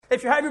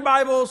If you have your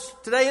Bibles,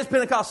 today is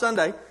Pentecost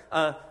Sunday.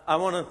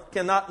 I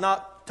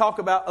cannot talk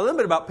about a little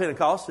bit about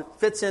Pentecost. It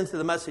fits into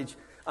the message.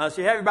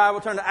 So you have your Bible,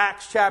 turn to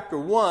Acts chapter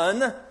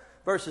 1,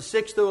 verses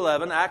 6 through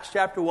 11. Acts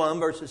chapter 1,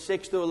 verses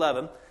 6 through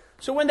 11.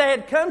 So when they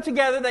had come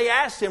together, they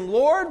asked him,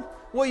 Lord,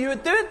 will you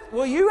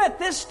at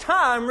this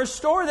time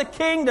restore the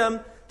kingdom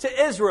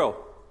to Israel?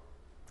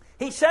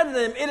 He said to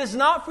them, it is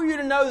not for you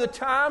to know the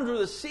times or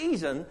the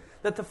season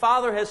that the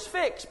Father has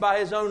fixed by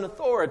His own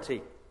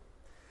authority.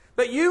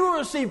 But you will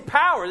receive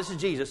power, this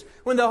is Jesus,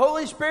 when the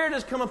Holy Spirit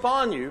has come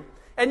upon you,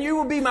 and you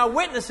will be my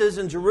witnesses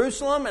in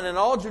Jerusalem and in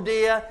all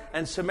Judea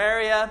and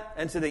Samaria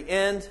and to the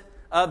end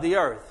of the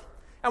earth.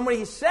 And when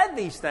he said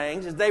these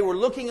things, as they were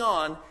looking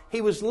on,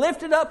 he was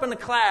lifted up in a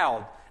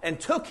cloud and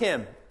took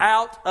him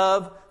out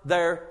of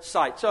their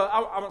sight. So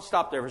I'm going to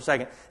stop there for a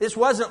second. This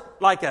wasn't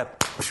like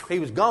he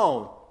was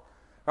gone.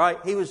 Right?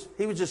 He was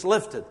just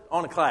lifted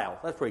on a cloud.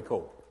 That's pretty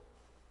cool.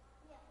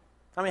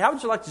 I mean, how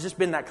would you like to just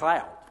be in that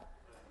cloud?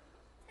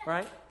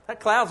 Right?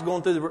 That cloud's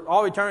going through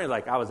all eternity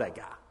like, I was that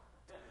guy.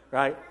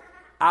 Right?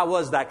 I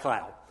was that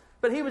cloud.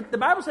 But the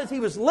Bible says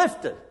he was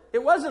lifted.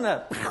 It wasn't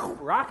a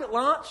rocket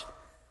launch.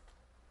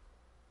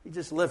 He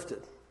just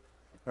lifted.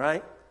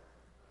 Right?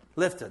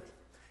 Lifted.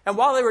 And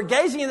while they were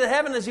gazing into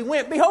heaven as he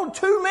went, behold,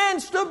 two men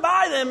stood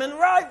by them in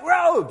white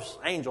robes,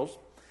 angels,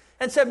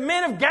 and said,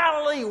 Men of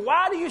Galilee,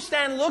 why do you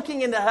stand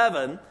looking into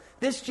heaven?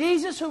 This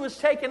Jesus who was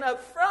taken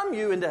up from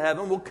you into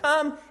heaven will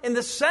come in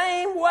the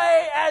same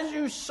way as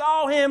you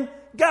saw him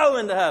go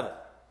into heaven.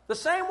 The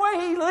same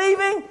way he's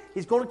leaving,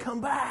 he's going to come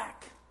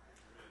back.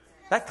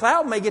 That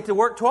cloud may get to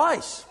work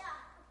twice.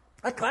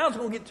 That cloud's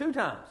going to get 2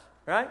 times,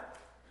 right?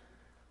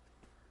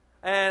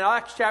 And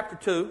Acts chapter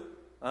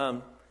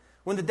 2,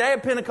 when the day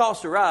of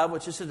Pentecost arrived,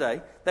 which is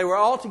today, they were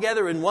all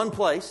together in one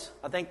place.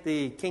 I think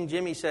the King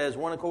Jimmy says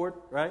one accord,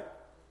 right?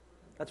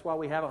 That's why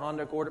we have a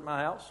Honda Accord at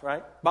my house,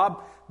 right?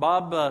 Bob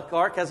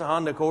Clark has a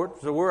Honda Accord,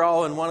 so we're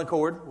all in one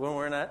accord when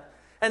we're in that.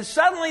 And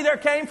suddenly there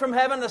came from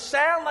heaven a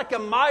sound like a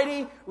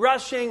mighty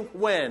rushing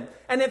wind,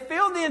 and it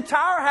filled the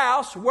entire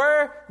house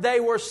where they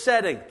were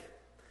sitting.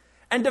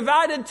 And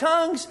divided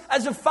tongues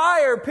as a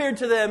fire appeared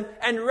to them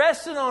and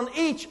rested on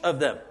each of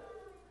them.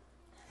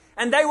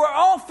 And they were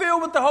all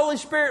filled with the Holy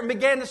Spirit and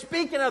began to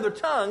speak in other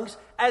tongues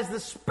as the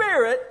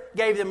Spirit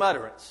gave them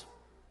utterance.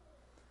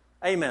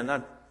 Amen. Now,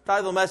 the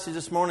title of the message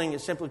this morning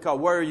is simply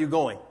called, Where Are You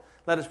Going?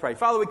 Let us pray.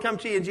 Father, we come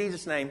to you in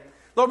Jesus' name.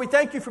 Lord, we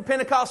thank you for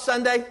Pentecost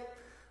Sunday.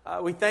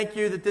 We thank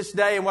you that this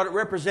day and what it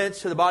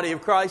represents to the body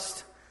of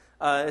Christ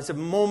is a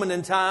moment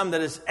in time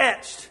that is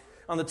etched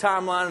on the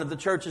timeline of the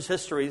church's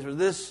history.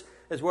 This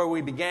is where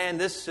we began.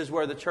 This is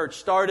where the church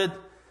started.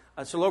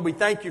 So, Lord, we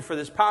thank you for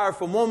this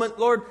powerful moment.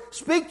 Lord,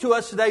 speak to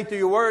us today through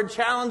your word.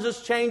 Challenge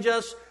us, change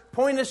us,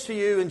 point us to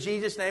you. In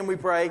Jesus' name we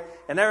pray.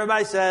 And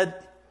everybody said,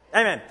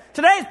 Amen.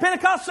 Today is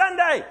Pentecost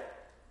Sunday.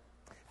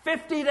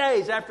 50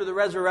 days after the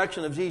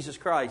resurrection of Jesus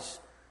Christ,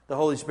 the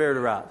Holy Spirit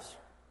arrives.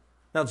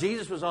 Now,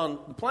 Jesus was on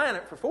the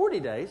planet for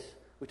 40 days.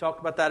 We talked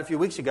about that a few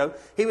weeks ago.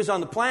 He was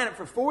on the planet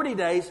for 40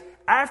 days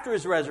after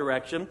his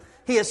resurrection.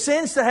 He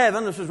ascends to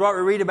heaven. This is what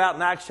we read about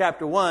in Acts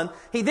chapter 1.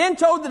 He then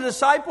told the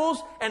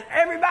disciples and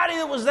everybody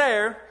that was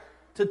there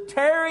to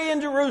tarry in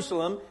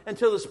Jerusalem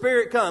until the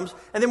Spirit comes.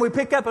 And then we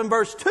pick up in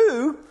verse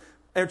 2,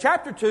 or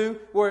chapter 2,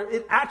 where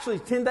it actually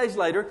 10 days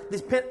later,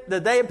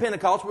 the day of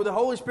Pentecost, where the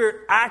Holy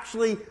Spirit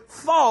actually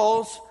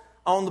falls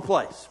on the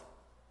place.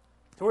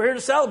 So we're here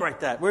to celebrate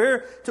that. We're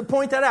here to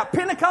point that out.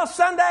 Pentecost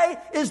Sunday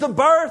is the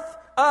birth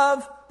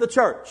of the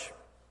church.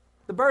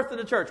 The birth of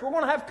the church. We're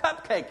going to have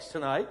cupcakes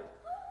tonight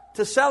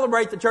to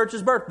celebrate the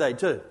church's birthday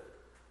too.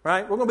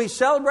 Right? We're going to be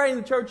celebrating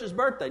the church's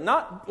birthday.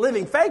 Not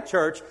living fake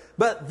church,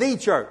 but the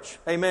church.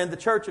 Amen. The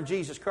church of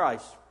Jesus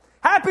Christ.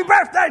 Happy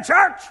birthday,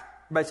 church!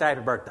 Everybody say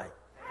happy birthday.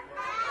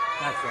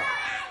 That's right.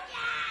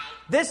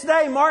 This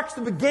day marks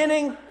the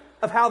beginning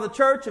of how the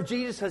church of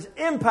Jesus has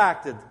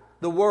impacted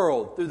the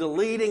world through the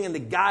leading and the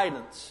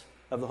guidance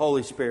of the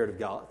Holy Spirit of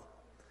God.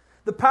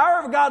 The power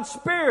of God's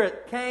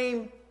Spirit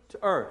came to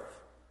earth.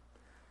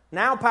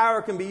 Now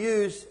power can be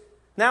used.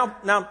 Now,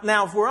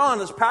 if we're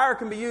honest, power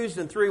can be used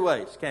in 3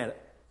 ways, can't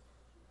it?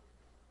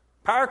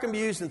 Power can be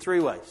used in 3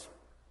 ways.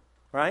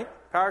 Right?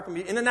 Power can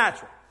be in the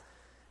natural.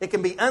 It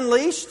can be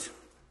unleashed.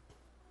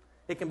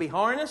 It can be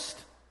harnessed.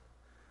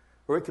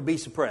 Or it could be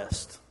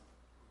suppressed.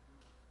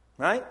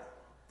 Right?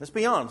 Let's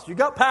be honest. You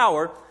got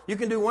power, you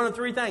can do one of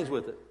 3 things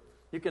with it.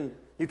 You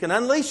can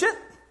unleash it,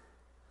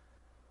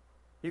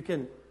 you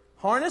can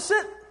harness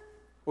it,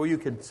 or you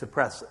can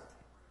suppress it.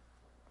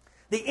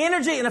 The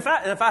energy, and if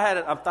I had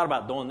it, I've thought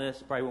about doing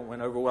this, probably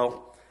went over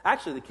well.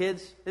 Actually, the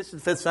kids, this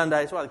is the 5th Sunday,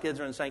 that's why the kids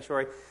are in the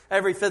sanctuary.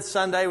 Every 5th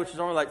Sunday, which is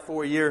only like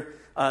 4 a year,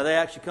 they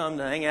actually come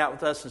to hang out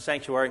with us in the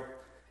sanctuary.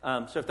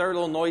 So if they're a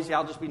little noisy,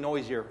 I'll just be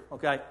noisier,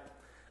 okay?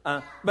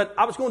 But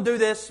I was going to do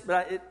this,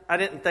 but I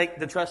didn't think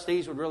the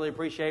trustees would really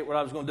appreciate what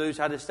I was going to do,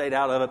 so I just stayed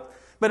out of it.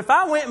 But if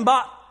I went and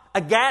bought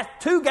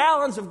 2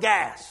 gallons of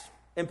gas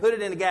and put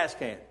it in a gas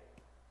can,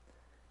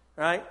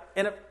 right?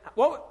 And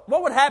what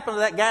would happen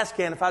to that gas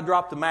can if I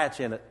dropped a match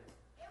in it?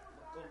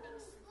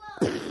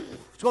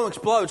 It's going to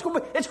explode.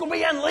 It's going to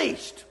be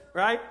unleashed,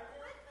 right?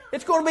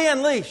 It's going to be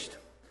unleashed.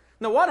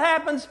 Now, what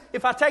happens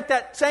if I take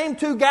that same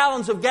 2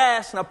 gallons of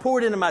gas and I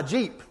pour it into my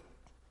Jeep?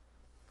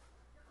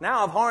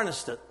 Now I've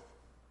harnessed it.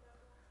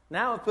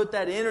 Now I've put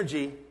that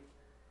energy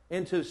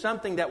into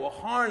something that will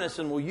harness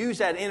and will use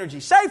that energy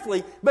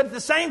safely, but at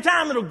the same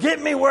time, it'll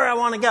get me where I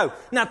want to go.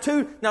 Now,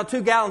 2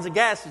 gallons of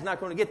gas is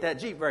not going to get that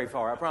Jeep very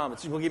far, I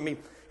promise.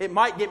 It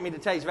might get me to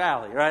Taze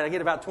Valley, right? I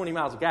get about 20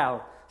 miles a gallon,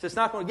 so it's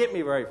not going to get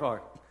me very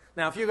far.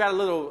 Now, if you got a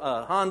little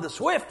Honda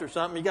Swift or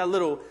something, you got a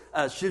little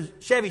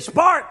Chevy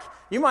Spark,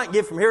 you might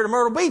get from here to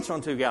Myrtle Beach on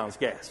 2 gallons of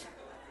gas,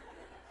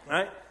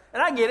 right?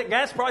 And I get it.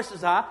 Gas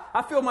prices high.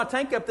 I filled my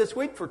tank up this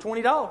week for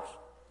 $20.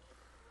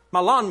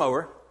 My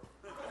lawnmower.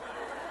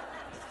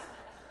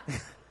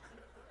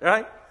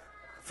 Right?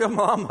 Fill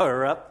my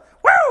lawnmower up.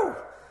 Woo!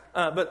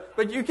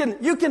 But you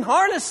can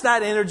harness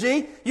that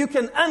energy, you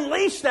can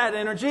unleash that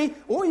energy,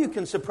 or you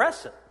can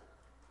suppress it.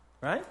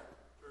 Right?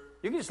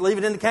 You can just leave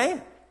it in the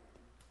can.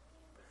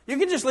 You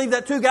can just leave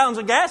that 2 gallons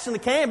of gas in the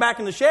can back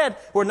in the shed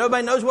where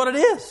nobody knows what it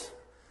is.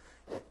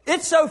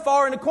 It's so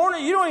far in the corner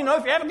you don't even know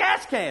if you have a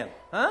gas can.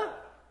 Huh?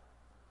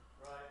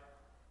 Right.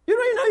 You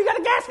don't even know you got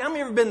a gas can. How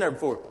many of you ever been there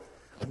before?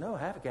 No, I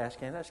have a gas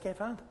can. I just can't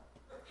find it.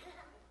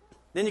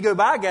 Then you go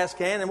buy a gas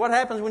can, and what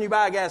happens when you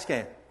buy a gas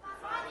can?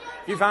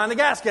 You find the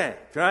gas can,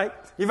 right?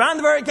 You find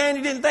the very can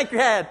you didn't think you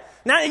had.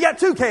 Now you got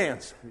 2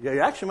 cans. You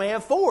actually may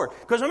have 4,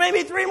 because there may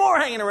be 3 more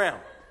hanging around,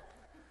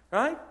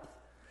 right?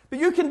 But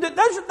you can do,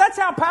 that's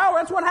how power,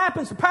 that's what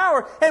happens to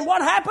power. And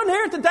what happened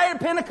here at the day of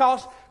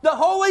Pentecost, the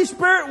Holy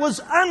Spirit was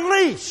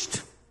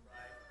unleashed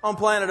on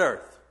planet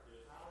Earth.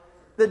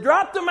 They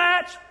dropped the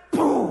match,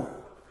 boom,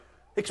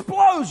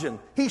 explosion.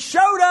 He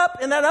showed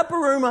up in that upper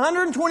room.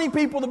 120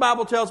 people, the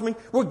Bible tells me,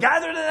 were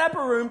gathered in that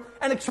upper room.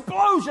 An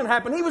explosion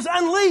happened. He was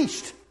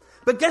unleashed.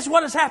 But guess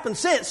what has happened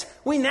since?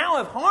 We now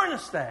have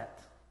harnessed that.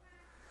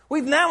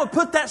 We've now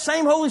put that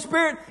same Holy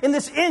Spirit in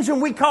this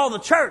engine we call the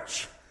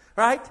church,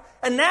 right?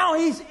 And now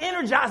He's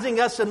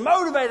energizing us and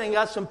motivating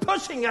us and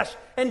pushing us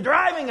and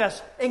driving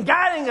us and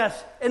guiding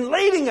us and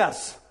leading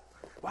us.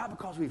 Why?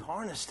 Because we've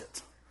harnessed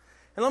it.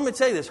 And let me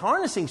tell you this,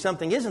 harnessing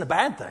something isn't a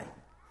bad thing,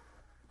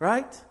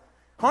 right?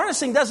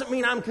 Harnessing doesn't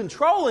mean I'm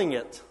controlling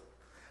it.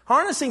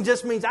 Harnessing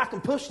just means I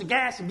can push the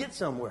gas and get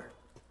somewhere.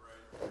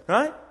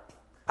 Right?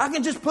 I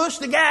can just push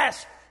the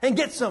gas and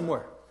get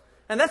somewhere.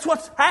 And that's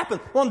what's happened.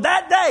 Well, on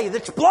that day, the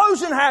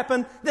explosion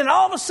happened. Then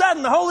all of a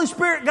sudden, the Holy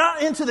Spirit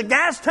got into the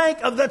gas tank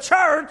of the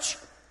church.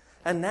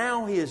 And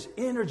now He is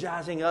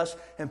energizing us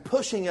and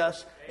pushing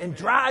us and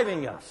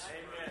driving us.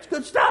 It's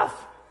good stuff.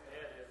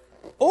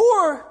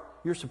 Or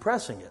you're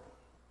suppressing it.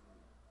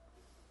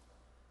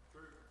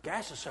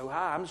 Gas is so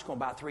high, I'm just going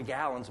to buy 3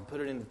 gallons and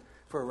put it in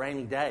for a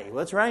rainy day. Well,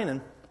 it's raining.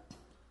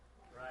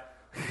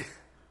 Right.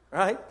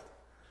 Right?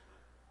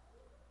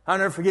 I'll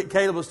never forget,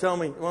 Caleb was telling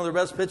me, one of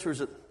their best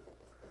pitchers at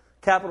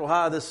Capitol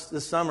High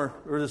this summer,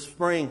 or this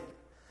spring.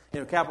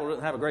 You know, Capitol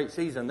didn't have a great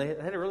season. They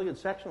had a really good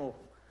sectional.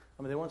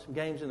 I mean, they won some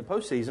games in the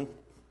postseason.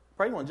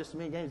 Probably won just as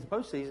many games in the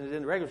postseason as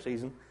in the regular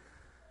season.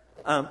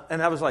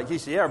 And I was like, he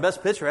said, yeah, our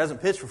best pitcher hasn't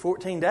pitched for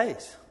 14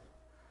 days.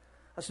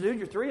 I said, dude,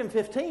 you're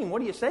 3-15.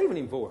 What are you saving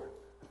him for?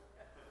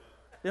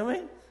 You know what I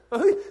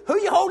mean? Who are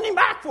you holding him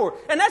back for?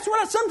 And that's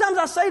what sometimes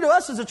I say to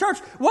us as a church.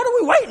 What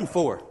are we waiting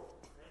for?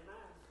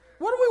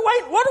 What are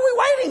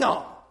we waiting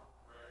on?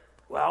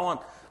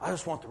 Well, I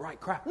just want the right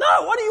crowd.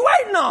 No, what are you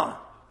waiting on?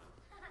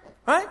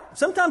 Right?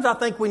 Sometimes I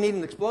think we need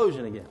an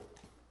explosion again.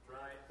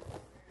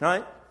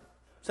 Right?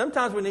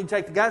 Sometimes we need to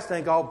take the gas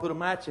tank off and put a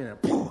match in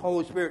it.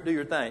 Holy Spirit, do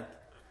your thing.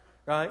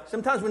 Right?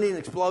 Sometimes we need an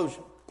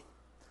explosion.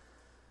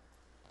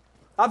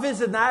 I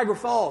visited Niagara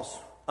Falls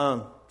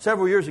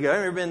several years ago.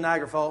 Have you ever been to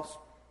Niagara Falls?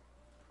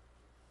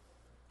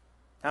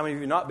 How many of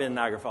you have not been to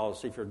Niagara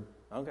Falls? See if you're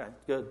okay.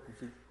 Good.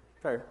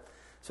 Fair.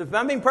 So if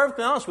I'm being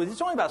perfectly honest with you,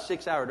 it's only about a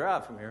 6-hour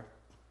drive from here.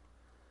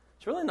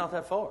 It's really not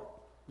that far.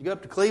 You go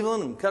up to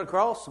Cleveland and cut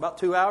across, about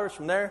 2 hours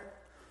from there.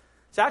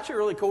 It's actually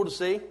really cool to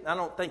see. I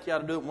don't think you ought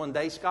to do it in one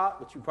day, Scott,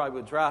 but you probably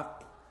would try.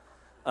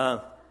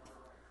 But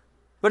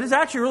it's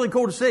actually really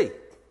cool to see.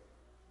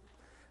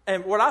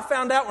 And what I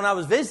found out when I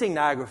was visiting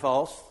Niagara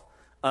Falls,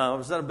 I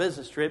was on a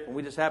business trip, and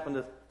we just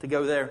happened to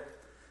go there.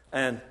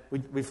 And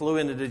we flew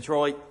into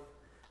Detroit,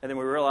 and then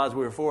we realized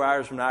we were 4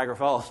 hours from Niagara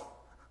Falls.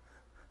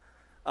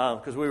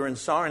 Because we were in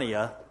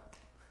Sarnia,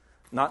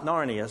 not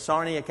Narnia,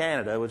 Sarnia,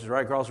 Canada, which is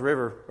right across the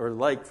river or the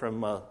lake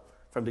from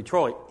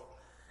Detroit.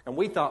 And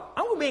we thought,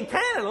 I'm going to be in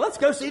Canada. Let's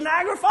go see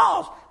Niagara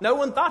Falls. No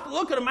one thought to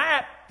look at a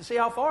map to see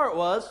how far it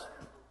was.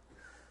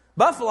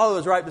 Buffalo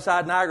is right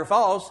beside Niagara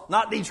Falls,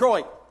 not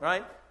Detroit,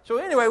 right? So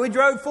anyway, we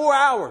drove 4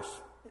 hours.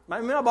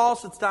 My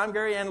boss at the time,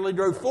 Gary Anderley,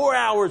 drove 4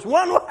 hours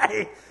one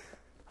way.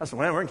 I said,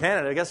 well, we're in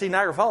Canada. I got to see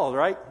Niagara Falls,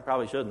 right?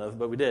 Probably shouldn't have,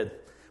 but we did.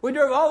 We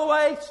drove all the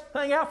way,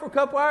 hung out for a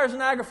couple hours in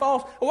Niagara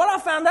Falls. And what I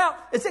found out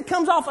is it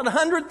comes off at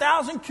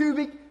 100,000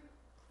 cubic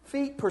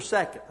feet per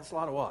second. That's a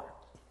lot of water.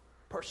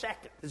 Per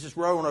second. It's just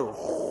rolling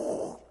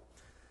over.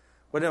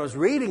 When I was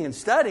reading and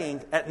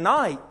studying at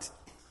night,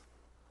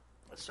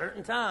 at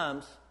certain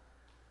times,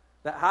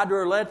 that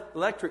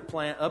hydroelectric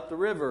plant up the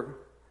river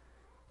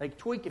They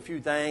tweak a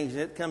few things,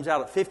 and it comes out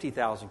at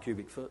 50,000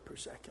 cubic foot per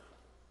second.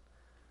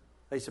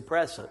 They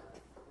suppress it.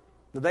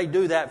 But they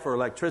do that for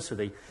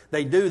electricity.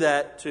 They do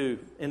that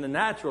in the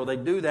natural, they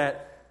do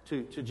that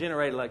to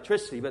generate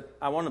electricity. But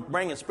I want to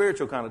bring a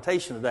spiritual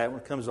connotation to that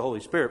when it comes to the Holy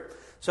Spirit.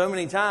 So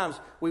many times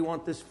we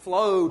want this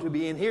flow to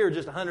be in here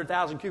just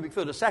 100,000 cubic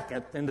foot a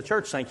second in the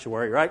church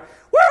sanctuary, right?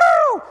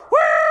 Woo!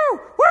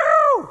 Woo!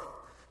 Woo!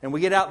 And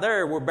we get out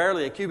there, we're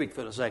barely a cubic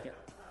foot a second.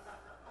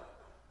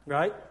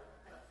 Right?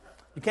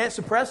 You can't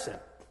suppress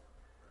it.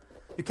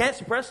 You can't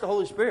suppress the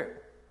Holy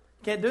Spirit.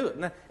 You can't do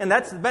it. And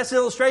that's the best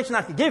illustration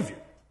I could give you.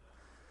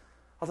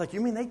 I was like,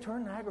 you mean they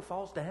turn Niagara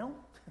Falls down?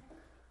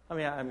 I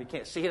mean, you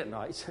can't see it at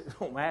night, so it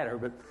don't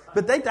matter.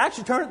 But they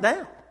actually turn it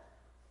down.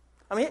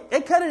 I mean,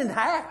 it cut it in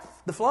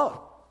half, the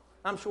flow.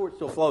 I'm sure it's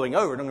still flowing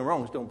over. Don't get me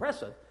wrong, it's still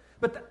impressive.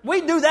 But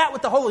we do that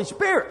with the Holy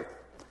Spirit.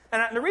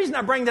 And the reason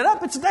I bring that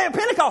up, it's the day of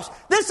Pentecost.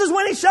 This is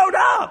when He showed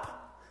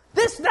up.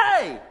 This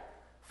day.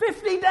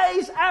 50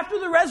 days after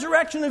the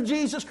resurrection of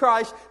Jesus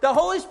Christ, the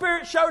Holy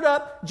Spirit showed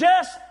up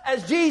just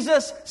as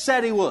Jesus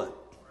said He would.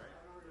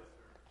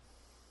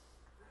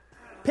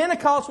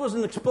 Pentecost was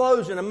an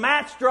explosion, a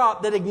match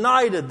drop that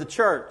ignited the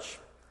church.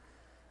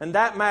 And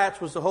that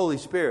match was the Holy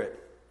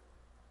Spirit.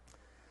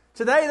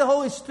 Today, the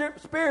Holy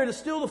Spirit is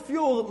still the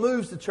fuel that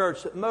moves the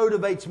church, that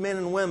motivates men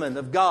and women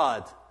of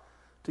God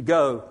to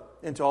go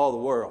into all the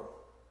world.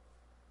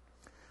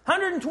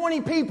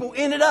 120 people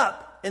ended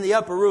up in the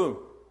upper room.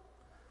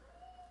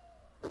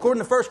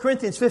 According to 1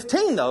 Corinthians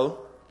 15,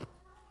 though,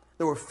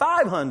 there were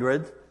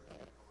 500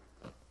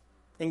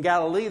 in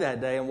Galilee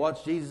that day and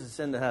watched Jesus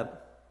ascend to heaven.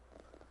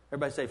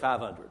 Everybody say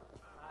 500.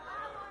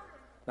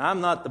 Now, I'm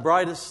not the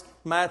brightest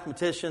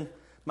mathematician.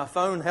 My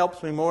phone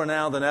helps me more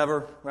now than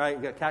ever, right?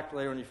 You got a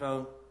calculator on your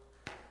phone,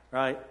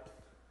 right?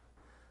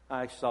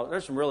 I actually saw,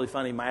 there's some really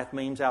funny math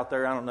memes out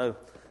there. I don't know.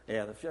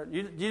 Yeah,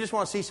 you just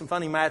want to see some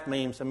funny math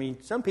memes. I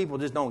mean, some people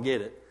just don't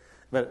get it,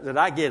 but that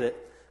I get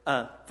it.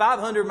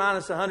 500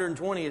 minus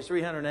 120 is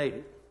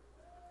 380,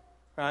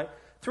 right?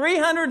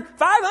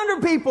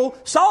 500 people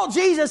saw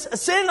Jesus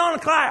ascend on a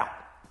cloud.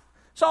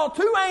 Saw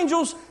two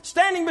angels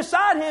standing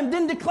beside Him,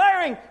 then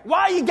declaring,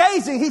 "Why are you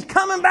gazing? He's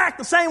coming back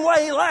the same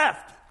way He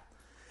left."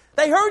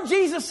 They heard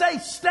Jesus say,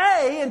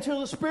 "Stay until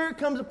the Spirit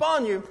comes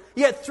upon you."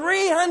 Yet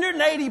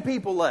 380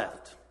 people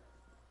left.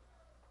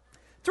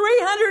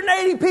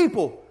 380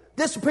 people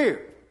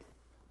disappeared.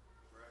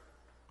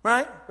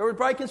 Right? There were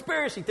probably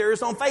conspiracy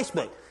theorists on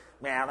Facebook.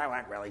 Well, that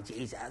wasn't really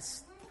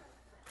Jesus.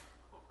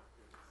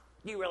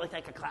 Do you really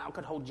think a cloud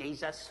could hold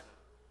Jesus?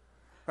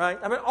 Right?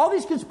 I mean, all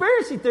these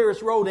conspiracy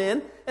theorists rolled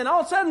in, and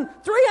all of a sudden,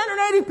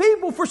 380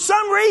 people, for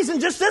some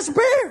reason, just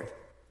disappeared.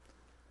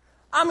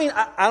 I mean,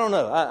 I don't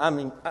know.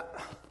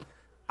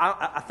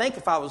 I think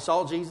if I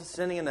saw Jesus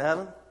ascending into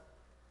heaven,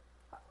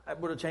 that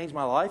would have changed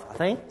my life, I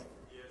think.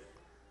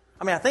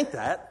 I mean, I think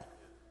that.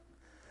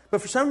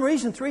 But for some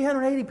reason,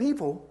 380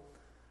 people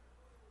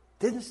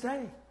didn't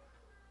stay.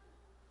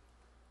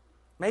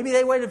 Maybe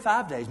they waited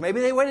 5 days. Maybe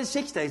they waited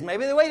 6 days.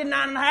 Maybe they waited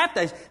 9.5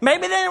 days.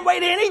 Maybe they didn't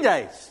wait any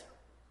days.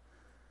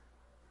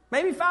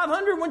 Maybe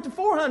 500 went to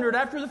 400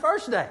 after the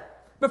first day.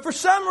 But for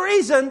some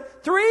reason,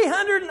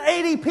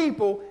 380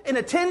 people in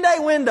a 10-day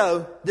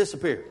window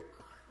disappeared.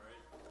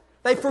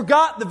 They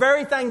forgot the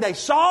very thing they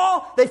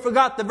saw. They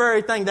forgot the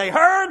very thing they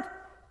heard.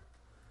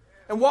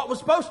 And what was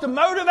supposed to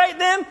motivate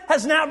them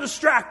has now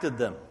distracted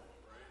them.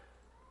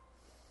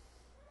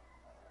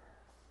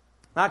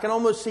 I can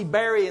almost see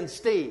Barry and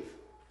Steve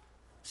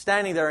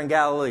standing there in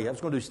Galilee. I was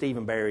going to do Steve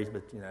and Barry's,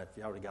 but you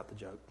already got the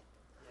joke.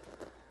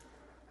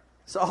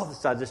 So all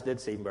this, I just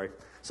did Steve and Barry.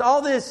 So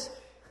all this,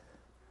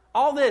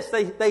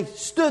 they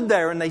stood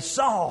there and they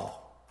saw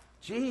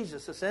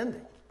Jesus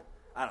ascending.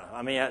 I don't know.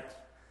 I mean,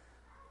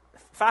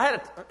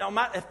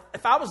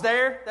 if I was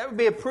there, that would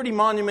be a pretty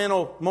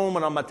monumental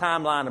moment on my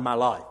timeline of my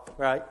life,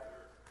 right?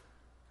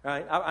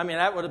 Right? I mean,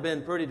 that would have been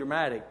a pretty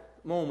dramatic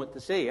moment to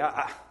see.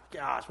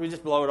 Gosh, we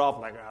just blow it off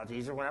like, oh,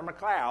 Jesus went on a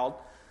cloud.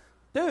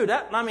 Dude,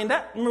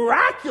 that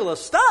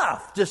miraculous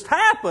stuff just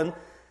happened,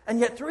 and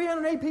yet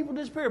 308 people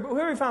disappeared. But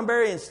here we found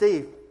Barry and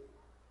Steve.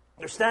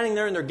 They're standing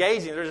there and they're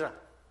gazing. There's a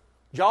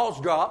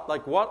jaws drop,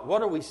 like,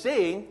 what are we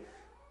seeing?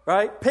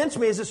 Right? Pinch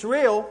me, is this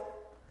real?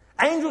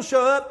 Angels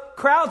show up,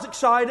 crowd's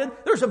excited,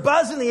 there's a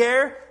buzz in the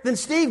air, then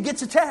Steve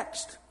gets a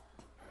text.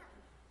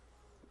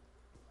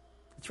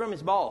 It's from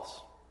his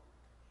boss.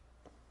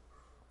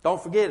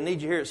 Don't forget, I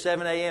need you here at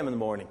 7 a.m. in the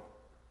morning.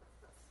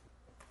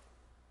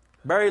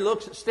 Barry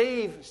looks at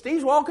Steve.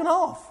 Steve's walking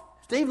off.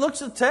 Steve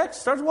looks at the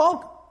text, starts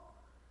walking.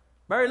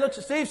 Barry looks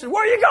at Steve and says,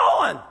 "Where are you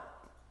going?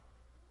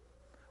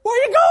 Where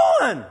are you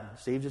going?"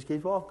 Steve just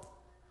keeps walking.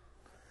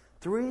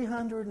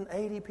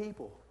 380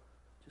 people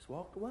just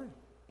walked away.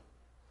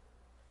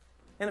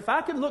 And if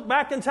I could look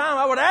back in time,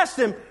 I would ask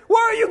them,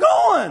 "Where are you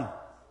going?"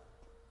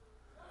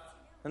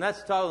 And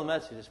that's the title of the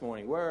message this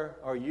morning. Where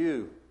are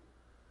you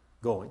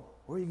going?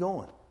 Where are you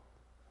going?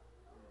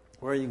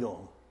 Where are you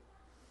going?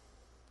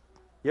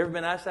 You ever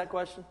been asked that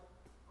question?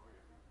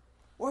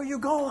 Where are you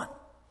going?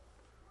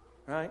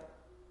 Right?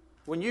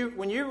 When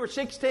you were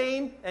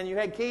 16 and you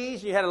had keys,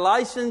 and you had a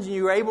license, and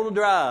you were able to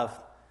drive,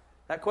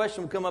 that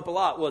question would come up a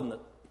lot, wouldn't it?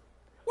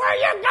 Where are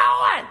you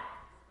going?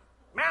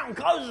 Mountain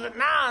closes at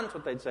 9. That's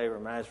what they'd say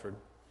from Ashford.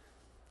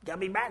 Got to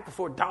be back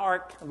before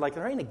dark. I'm like,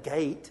 there ain't a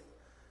gate.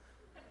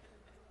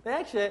 They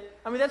actually,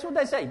 that's what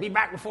they say. Be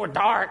back before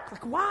dark.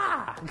 Like,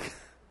 why?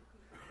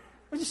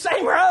 It's the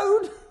same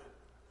road.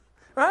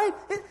 Right?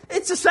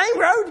 It's the same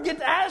road to get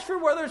to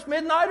Ashford, whether it's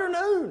midnight or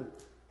noon.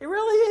 It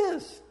really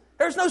is.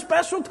 There's no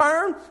special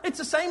turn. It's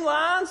the same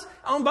lines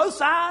on both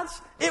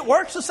sides. It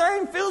works the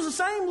same, feels the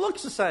same,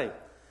 looks the same.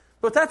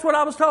 But that's what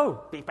I was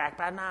told. Be back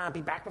by 9.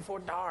 Be back before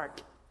dark.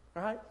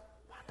 Right?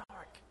 Why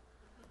dark?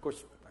 Of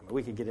course,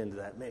 we could get into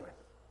that. Anyway.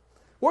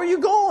 Where are you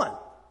going?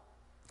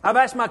 I've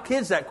asked my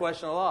kids that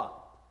question a lot.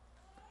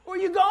 Where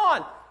are you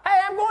going? Hey,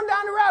 I'm going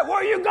down the road. Where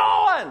are you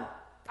going?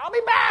 I'll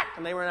be back.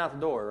 And they ran out the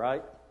door,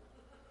 right?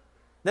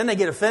 Then they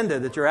get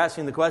offended that you're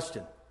asking the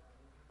question.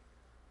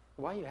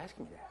 Why are you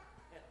asking me that?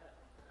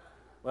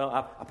 Well,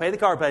 I pay the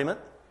car payment.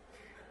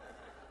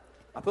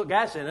 I put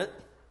gas in it.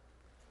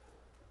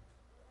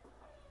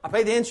 I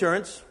pay the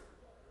insurance.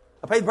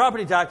 I pay the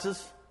property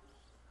taxes.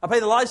 I pay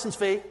the license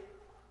fee.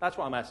 That's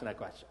why I'm asking that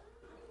question.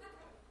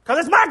 Because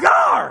it's my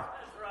car.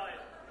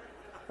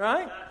 That's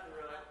right. Right?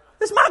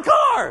 It's my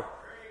car.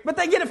 But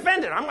they get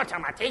offended. I'm going to tell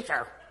my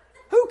teacher.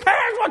 Who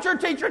cares what your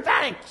teacher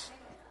thinks?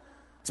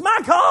 It's my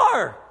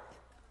car.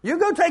 You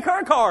go take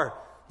her car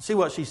and see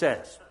what she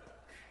says.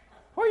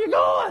 Where are you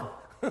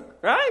going?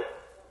 Right?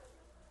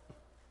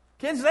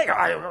 Kids think,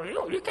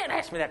 oh, you can't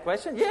ask me that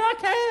question. Yeah, I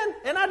can.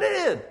 And I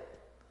did.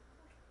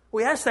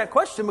 We ask that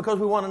question because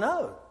we want to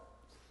know.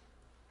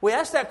 We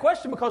ask that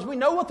question because we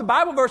know what the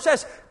Bible verse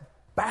says.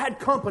 Bad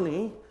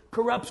company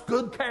corrupts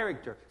good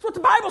character. That's what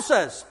the Bible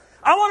says.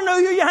 I want to know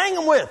who you're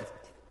hanging with.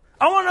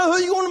 I want to know who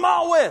you're going to the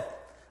mall with.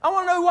 I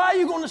want to know why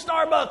you're going to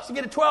Starbucks to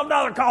get a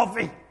 $12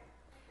 coffee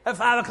at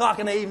 5 o'clock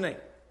in the evening.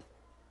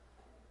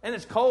 And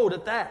it's cold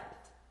at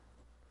that.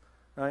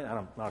 Right?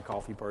 I'm not a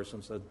coffee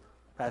person, so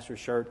pastor's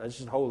shirt, that's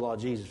just a whole lot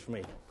of Jesus for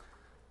me.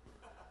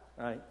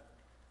 Right?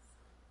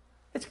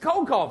 It's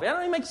cold coffee. That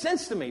don't even make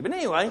sense to me. But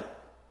anyway,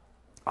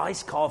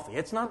 iced coffee.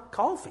 It's not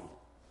coffee.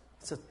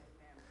 If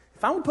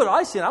I'm going to put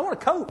ice in, I want a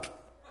Coke.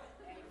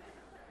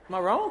 Am I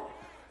wrong?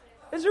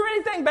 Is there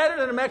anything better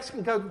than a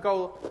Mexican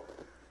Coca-Cola?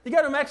 You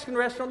go to a Mexican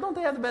restaurant, don't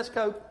they have the best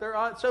Coke?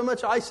 There's so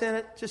much ice in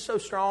it, just so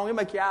strong, it'll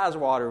make your eyes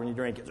water when you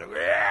drink it. So,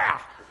 yeah.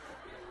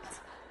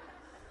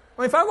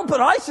 If I'm going to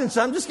put ice in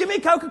something, just give me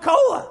a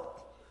Coca-Cola.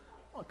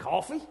 I want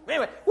coffee.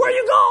 Anyway, where are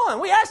you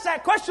going? We ask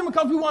that question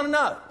because we want to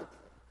know.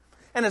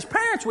 And as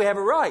parents, we have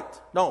a right,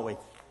 don't we?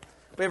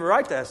 We have a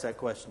right to ask that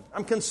question.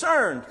 I'm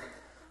concerned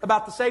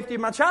about the safety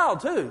of my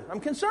child, too. I'm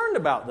concerned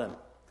about them.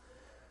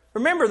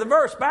 Remember the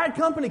verse, bad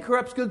company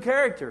corrupts good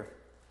character.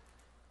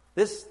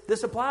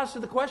 This applies to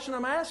the question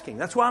I'm asking.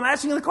 That's why I'm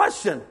asking the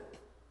question.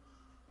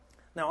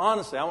 Now,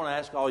 honestly, I want to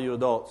ask all you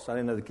adults. I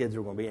didn't know the kids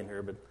were going to be in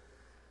here, but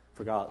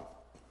forgot.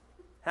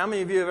 How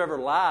many of you have ever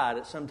lied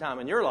at some time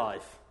in your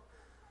life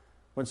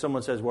when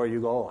someone says, where are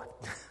you going?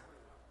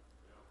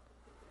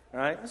 All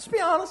right? Let's be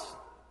honest.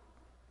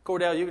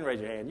 Cordell, you can raise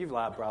your hand. You've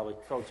lied probably.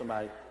 Told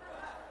somebody.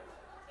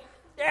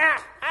 Yeah,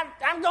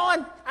 I'm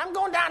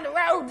going down the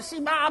road to see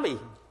Bobby.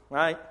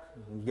 Right?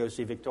 You go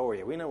see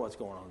Victoria. We know what's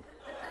going on.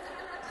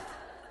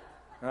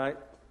 Right?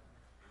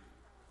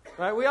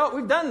 Right?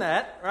 We've done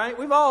that, right?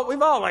 We've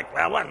all like,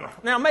 well,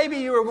 now maybe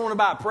you were going to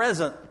buy a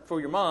present for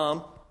your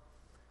mom,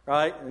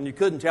 right? And you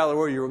couldn't tell her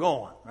where you were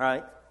going,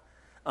 right?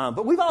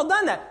 But we've all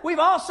done that. We've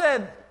all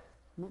said,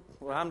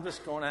 well,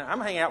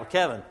 I'm hanging out with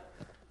Kevin.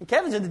 And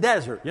Kevin's in the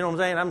desert, you know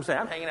what I'm saying?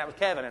 I'm hanging out with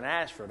Kevin in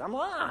Ashford. I'm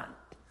lying.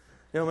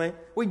 You know what I mean?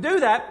 We do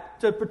that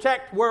to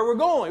protect where we're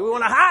going. We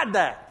want to hide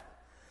that.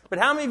 But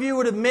how many of you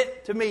would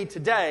admit to me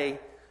today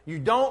you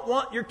don't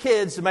want your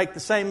kids to make the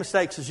same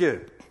mistakes as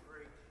you?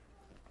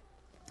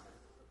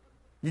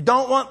 You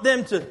don't want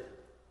them to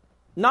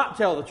not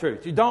tell the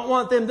truth. You don't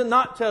want them to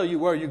not tell you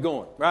where you're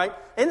going, right?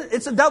 And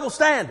it's a double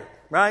standard,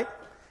 right?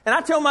 And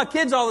I tell my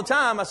kids all the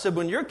time, I said,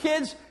 when your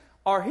kids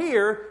are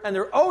here and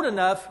they're old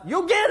enough,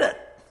 you'll get it.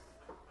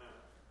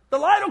 The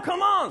light will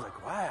come on. It's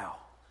like, wow,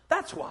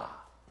 that's why.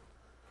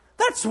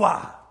 That's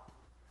why.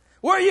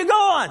 Where are you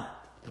going?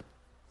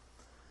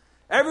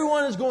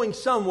 Everyone is going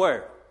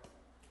somewhere.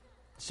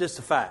 It's just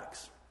the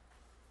facts.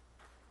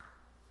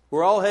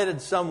 We're all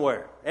headed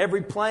somewhere.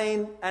 Every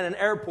plane at an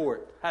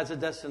airport has a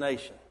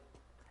destination.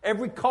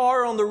 Every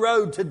car on the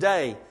road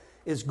today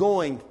is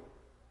going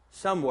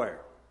somewhere.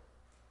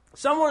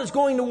 Someone is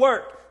going to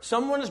work.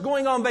 Someone is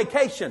going on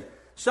vacation.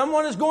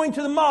 Someone is going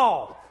to the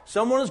mall.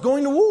 Someone is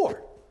going to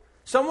war.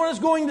 Someone is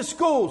going to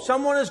school.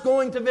 Someone is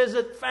going to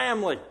visit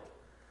family.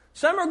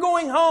 Some are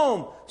going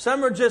home.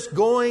 Some are just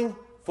going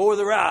for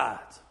the ride.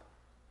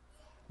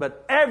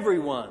 But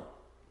everyone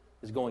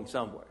is going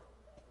somewhere.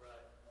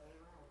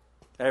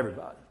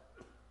 Everybody.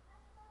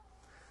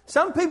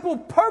 Some people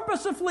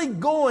purposefully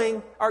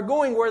are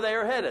going where they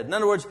are headed. In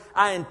other words,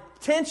 I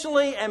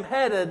intentionally am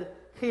headed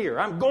here.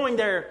 I'm going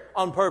there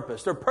on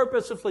purpose. They're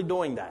purposefully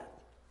doing that.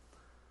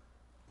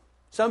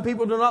 Some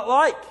people do not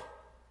like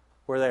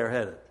where they are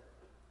headed.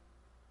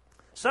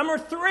 Some are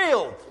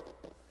thrilled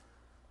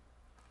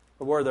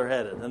of where they're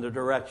headed and their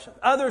direction.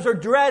 Others are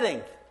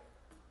dreading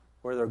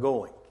where they're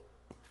going.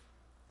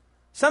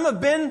 Some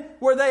have been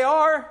where they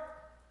are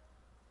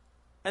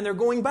and they're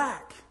going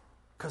back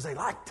because they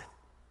liked it.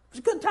 It was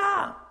a good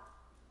time.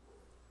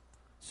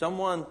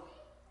 Someone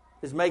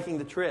is making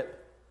the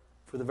trip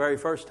for the very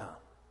first time.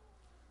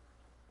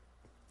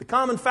 The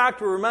common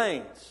factor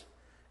remains.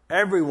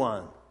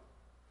 Everyone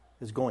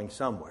is going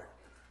somewhere.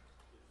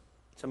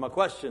 So my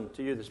question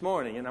to you this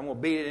morning, and I'm going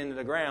to beat it into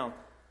the ground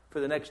for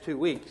the next 2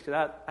 weeks,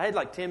 because I had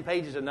like 10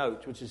 pages of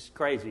notes, which is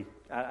crazy.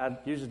 I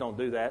usually don't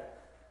do that.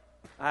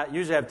 I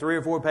usually have 3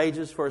 or 4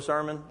 pages for a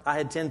sermon. I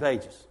had 10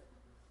 pages.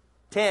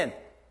 10.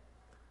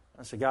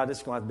 I said, God, this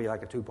is going to have to be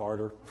like a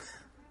 2-parter.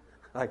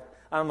 Like,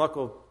 I'm not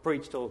going to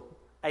preach till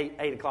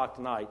 8 o'clock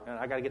tonight, and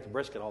I got to get the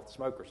brisket off the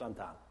smoker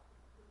sometime.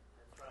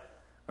 That's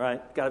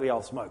right? Got to be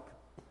all smoke.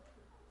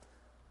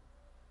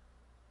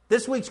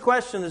 This week's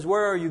question is,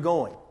 where are you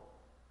going?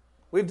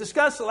 We've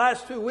discussed the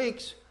last 2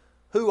 weeks,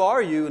 who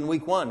are you in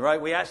week 1, right?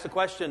 We asked the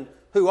question,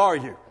 who are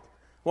you?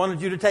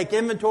 Wanted you to take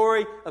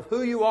inventory of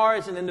who you are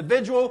as an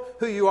individual,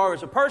 who you are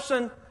as a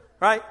person,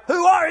 right?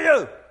 Who are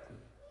you?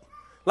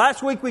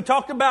 Last week we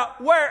talked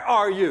about, where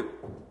are you?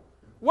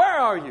 Where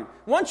are you?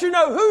 Once you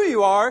know who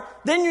you are,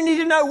 then you need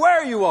to know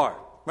where you are,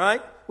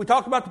 right? We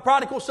talked about the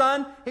prodigal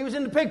son. He was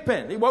in the pig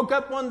pen. He woke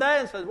up one day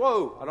and said,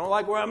 whoa, I don't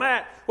like where I'm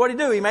at. What did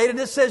he do? He made a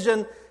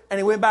decision and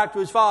he went back to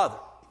his father,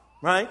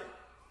 right?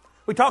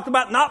 We talked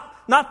about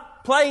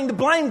not playing the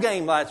blame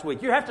game last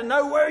week. You have to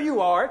know where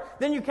you are,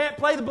 then you can't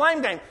play the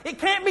blame game. It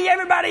can't be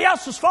everybody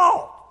else's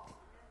fault.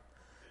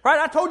 Right?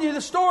 I told you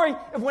the story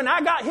of when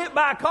I got hit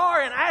by a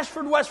car in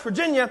Ashford, West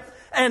Virginia,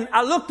 and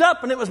I looked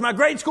up and it was my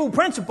grade school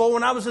principal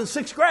when I was in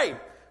 6th grade.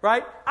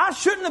 Right? I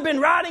shouldn't have been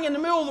riding in the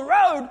middle of the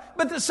road,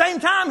 but at the same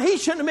time, he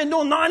shouldn't have been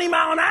doing 90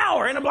 miles an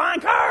hour in a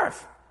blind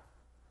curve.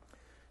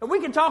 And we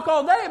can talk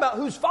all day about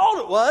whose fault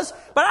it was,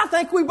 but I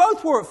think we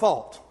both were at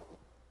fault.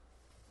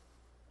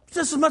 It's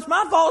just as much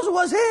my fault as it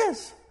was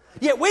his.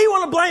 Yet we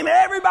want to blame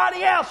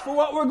everybody else for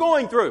what we're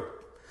going through.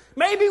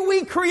 Maybe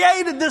we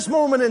created this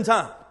moment in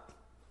time.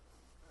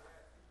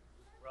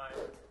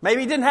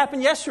 Maybe it didn't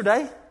happen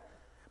yesterday.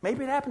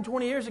 Maybe it happened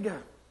 20 years ago.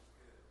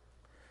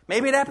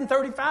 Maybe it happened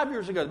 35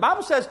 years ago. The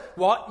Bible says,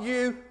 what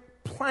you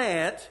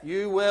plant,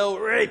 you will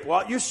reap.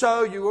 What you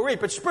sow, you will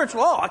reap. It's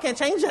spiritual law. I can't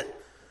change it.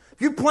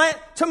 If you plant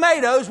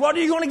tomatoes, what are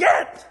you going to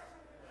get?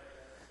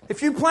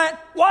 If you plant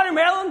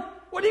watermelon,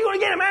 what are you going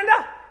to get,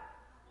 Amanda?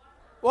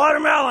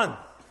 Watermelon.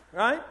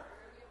 Right?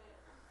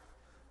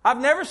 I've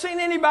never seen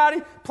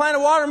anybody plant a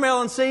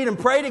watermelon seed and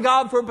pray to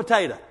God for a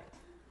potato.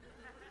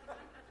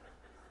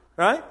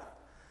 Right?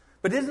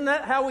 But isn't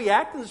that how we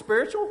act in the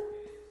spiritual?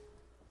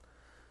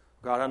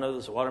 God, I know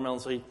this is a watermelon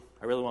seed.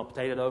 I really want a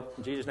potato dough.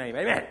 In Jesus' name,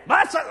 amen.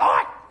 Bless it,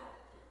 Lord.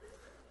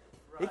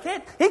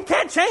 He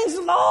can't change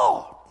the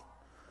law.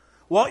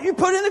 What you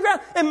put in the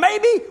ground. And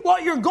maybe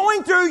what you're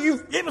going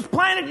through, it was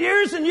planted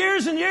years and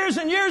years and years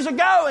and years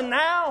ago. And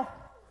now,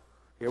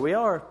 here we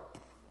are.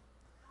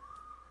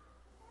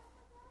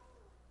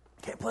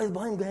 Can't play the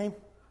blame game.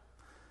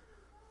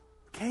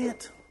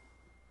 Can't.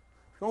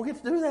 We don't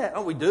get to do that.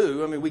 Oh, we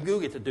do. I mean, we do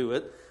get to do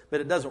it. But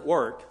it doesn't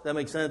work. That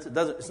makes sense?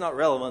 It's not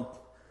relevant.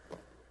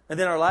 And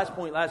then our last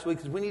point last week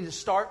is we need to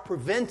start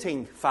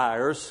preventing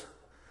fires,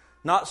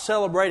 not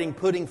celebrating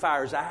putting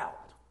fires out.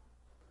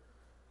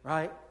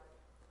 Right?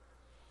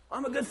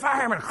 I'm a good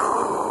fireman.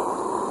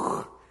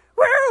 Woo!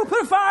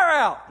 Put a fire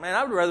out. Man,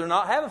 I would rather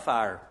not have a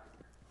fire.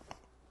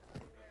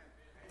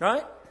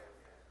 Right?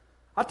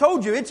 I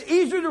told you, it's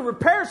easier to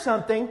repair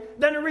something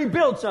than to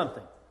rebuild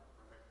something.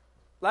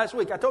 Last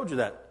week, I told you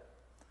that.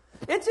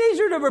 It's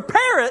easier to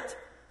repair it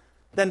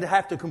than to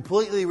have to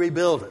completely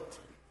rebuild it.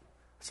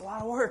 It's a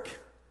lot of work.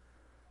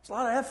 It's a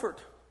lot of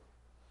effort.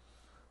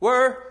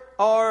 Where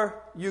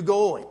are you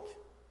going?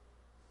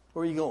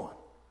 Where are you going?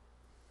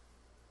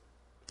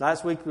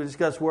 Last week we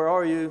discussed where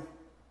are you.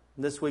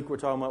 This week we're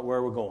talking about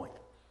where we're going.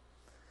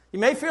 You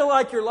may feel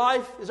like your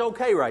life is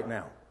okay right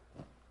now.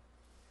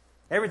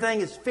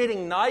 Everything is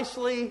fitting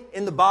nicely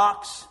in the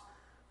box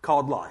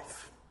called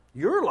life.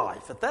 Your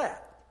life at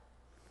that.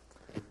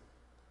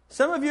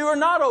 Some of you are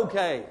not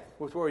okay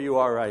with where you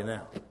are right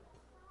now.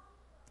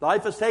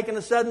 Life has taken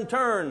a sudden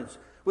turns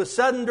with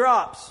sudden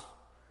drops.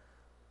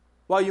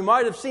 While you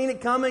might have seen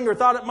it coming or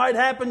thought it might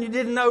happen, you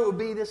didn't know it would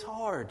be this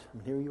hard.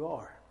 And here you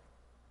are.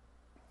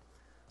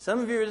 Some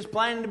of you are just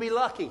planning to be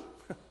lucky.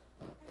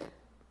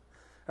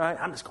 All right,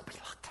 I'm just going to be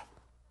lucky.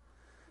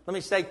 Let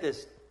me state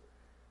this.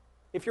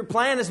 If your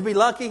plan is to be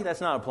lucky,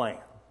 that's not a plan.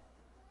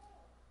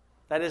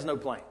 That is no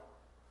plan.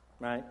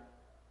 Right?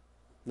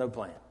 No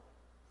plan.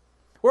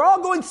 We're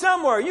all going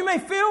somewhere. You may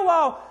feel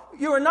while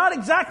you are not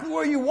exactly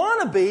where you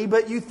want to be,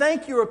 but you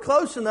think you are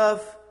close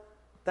enough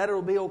that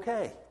it'll be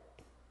okay.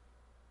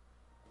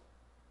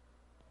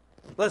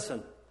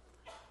 Listen,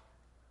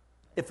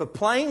 if a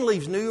plane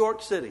leaves New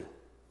York City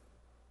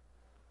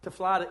to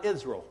fly to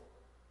Israel,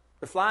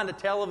 they're flying to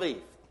Tel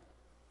Aviv,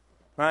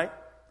 right?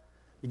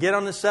 You get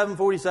on this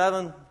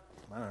 747,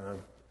 I don't know,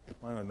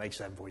 I don't make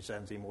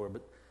 747s anymore,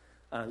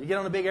 but you get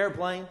on a big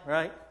airplane,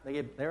 right? They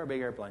are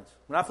big airplanes.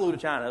 When I flew to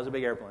China, it was a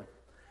big airplane.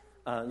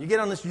 You get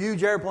on this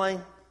huge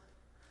airplane,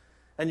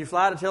 and you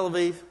fly to Tel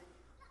Aviv.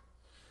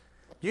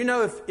 Do you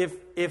know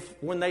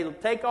if when they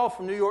take off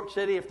from New York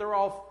City, if they're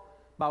off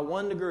by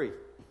 1 degree?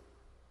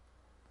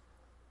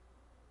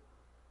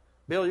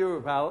 Bill, you're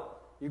a pilot.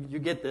 You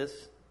get this.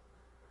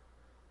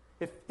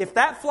 If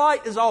that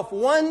flight is off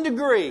 1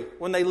 degree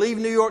when they leave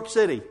New York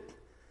City,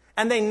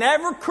 and they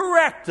never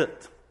correct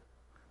it,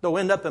 they'll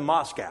end up in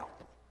Moscow.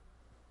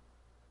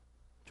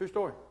 True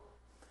story.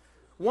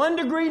 1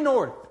 degree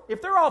north.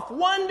 If they're off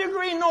 1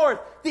 degree north,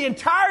 the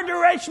entire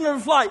duration of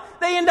the flight,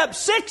 they end up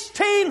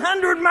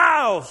 1,600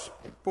 miles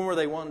from where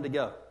they wanted to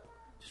go.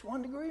 Just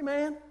 1 degree,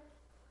 man.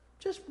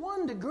 Just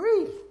 1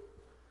 degree.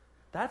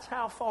 That's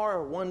how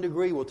far 1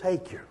 degree will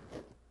take you.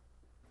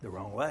 The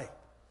wrong way.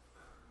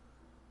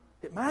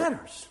 It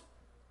matters.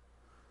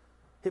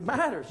 It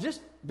matters.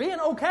 Just being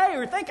okay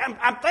or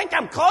I think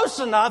I'm close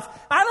enough.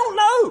 I don't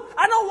know.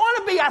 I don't want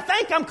to be. I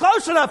think I'm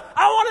close enough.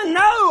 I want to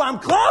know I'm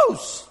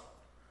close.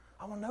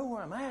 I want to know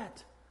where I'm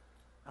at.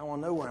 I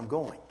want to know where I'm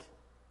going.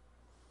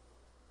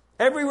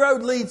 Every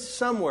road leads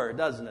somewhere,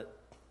 doesn't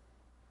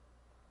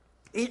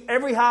it?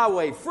 Every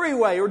highway,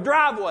 freeway, or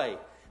driveway,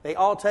 they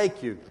all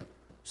take you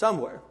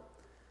somewhere.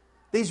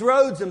 These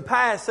roads and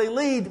paths, they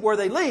lead where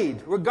they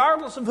lead,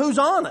 regardless of who's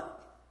on it.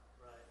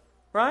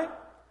 Right?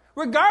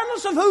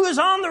 Regardless of who is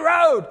on the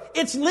road,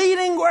 it's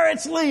leading where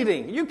it's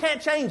leading. You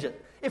can't change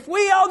it. If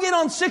we all get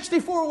on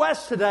 64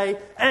 West today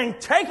and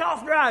take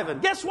off driving,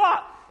 guess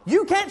what?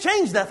 You can't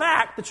change the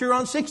fact that you're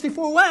on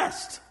 64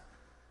 West.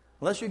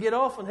 Unless you get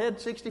off and head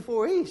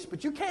 64 East.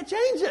 But you can't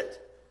change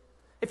it.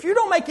 If you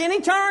don't make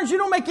any turns, you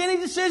don't make any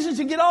decisions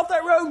to get off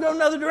that road and go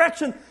another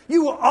direction,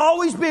 you will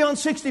always be on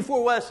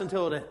 64 West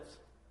until it ends.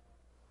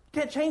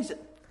 You can't change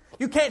it.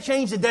 You can't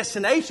change the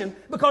destination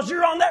because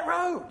you're on that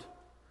road.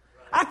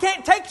 I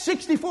can't take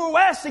 64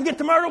 West and get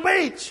to Myrtle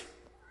Beach.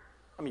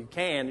 I mean, you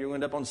can. You'll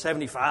end up on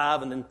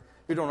 75 and then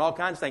you're doing all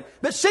kinds of things.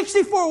 But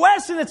 64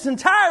 West in its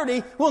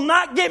entirety will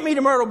not get me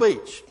to Myrtle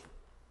Beach. It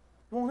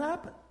won't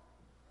happen.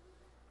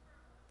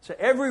 So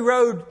every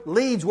road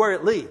leads where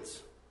it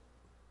leads.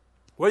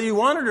 Whether you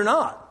want it or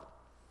not.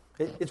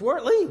 It's where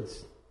it leads.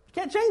 You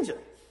can't change it.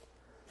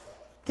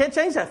 You can't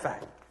change that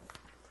fact.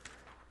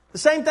 The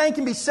same thing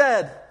can be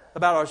said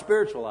about our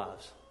spiritual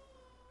lives.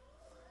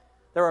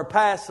 There are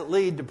paths that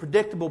lead to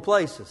predictable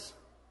places.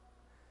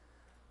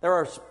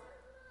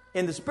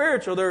 In the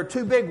spiritual, there are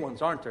two big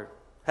ones, aren't there?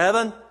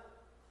 Heaven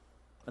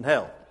and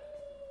hell.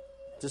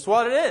 Just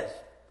what it is.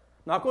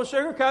 Not going to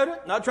sugarcoat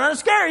it. Not trying to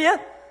scare you.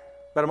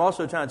 But I'm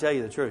also trying to tell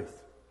you the truth.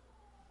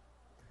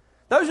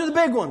 Those are the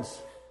big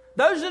ones.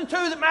 Those are the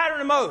two that matter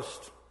the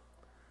most.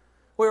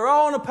 We're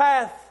all on a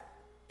path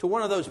to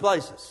one of those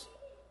places.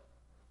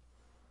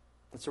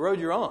 It's the road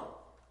you're on.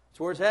 It's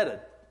where it's headed.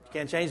 You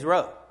can't change the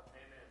road.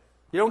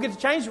 You don't get to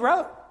change the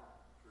road.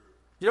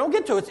 You don't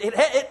get to it.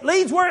 It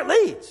leads where it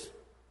leads.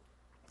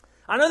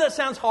 I know that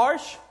sounds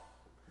harsh.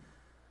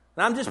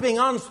 And I'm just being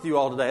honest with you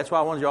all today. That's why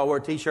I wanted you all to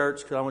wear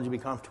T-shirts, because I wanted you to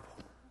be comfortable.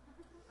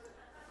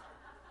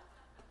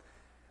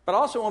 But I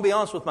also want to be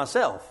honest with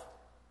myself.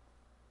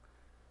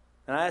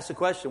 And I ask the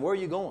question, where are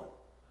you going?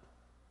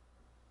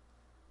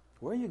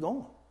 Where are you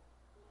going?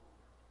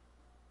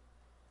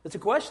 It's a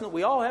question that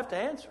we all have to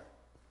answer.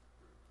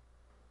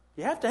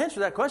 You have to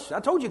answer that question. I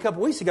told you a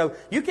couple weeks ago,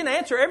 you can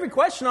answer every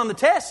question on the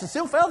test and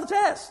still fail the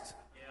test.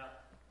 Yeah.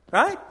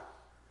 Right?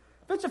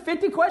 If it's a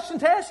 50-question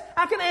test,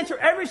 I can answer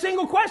every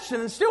single question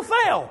and still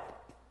fail.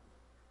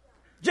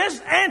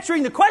 Just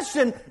answering the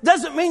question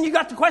doesn't mean you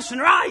got the question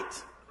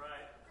right.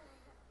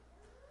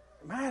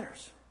 It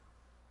matters.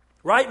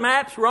 Right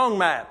maps, wrong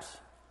maps.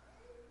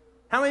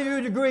 How many of you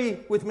would agree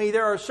with me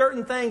there are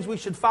certain things we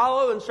should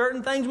follow and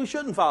certain things we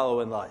shouldn't follow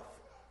in life?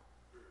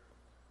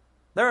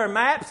 There are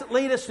maps that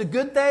lead us to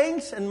good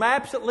things and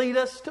maps that lead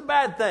us to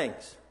bad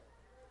things.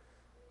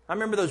 I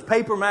remember those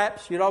paper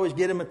maps. You'd always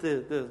get them at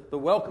the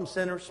welcome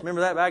centers.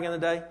 Remember that back in the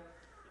day?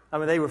 I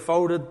mean, they were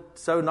folded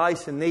so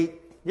nice and neat.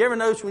 You ever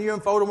notice when you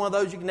unfolded one of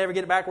those, you can never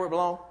get it back where it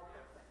belonged?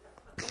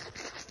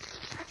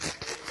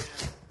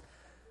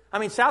 I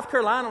mean, South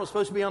Carolina was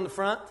supposed to be on the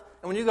front,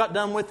 and when you got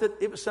done with it,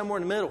 it was somewhere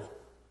in the middle.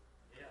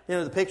 You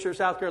know, the picture of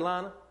South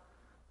Carolina.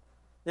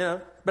 You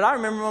know, but I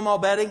remember Mama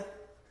Betty.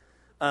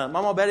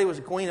 Mama Betty was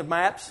the queen of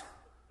maps.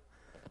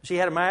 She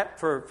had a map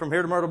from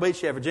here to Myrtle Beach.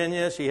 She had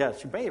Virginia. She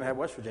may even have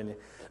West Virginia.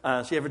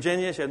 She had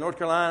Virginia. She had North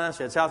Carolina.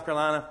 She had South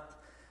Carolina.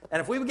 And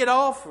if we would get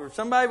off, or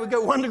somebody would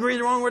go 1 degree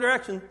the wrong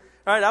direction,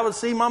 all right, I would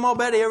see Mama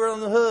Betty over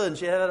on the hood, and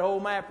she had that whole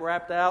map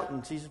wrapped out,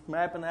 and she's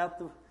mapping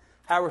out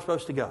how we're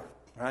supposed to go.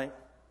 Right?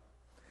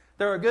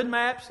 There are good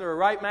maps, there are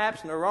right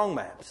maps, and there are wrong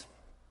maps.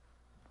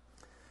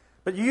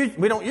 But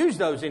we don't use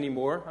those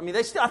anymore. I mean,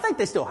 I think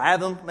they still have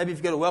them. Maybe if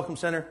you go to a Welcome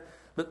Center.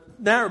 But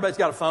now everybody's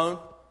got a phone,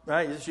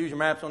 right? You just use your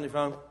maps on your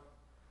phone.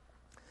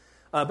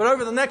 But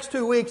over the next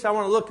 2 weeks, I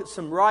want to look at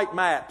some right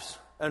maps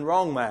and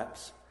wrong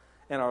maps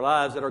in our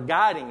lives that are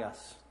guiding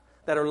us,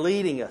 that are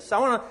leading us. I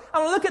want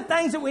to look at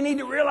things that we need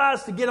to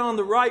realize to get on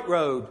the right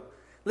road,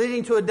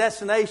 leading to a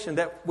destination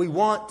that we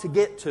want to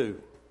get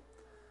to.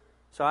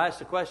 So I asked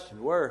the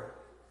question, where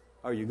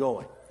are you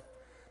going?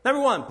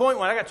 Number one, point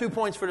one. I got 2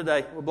 points for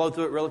today. We'll blow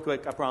through it really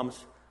quick, I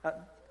promise.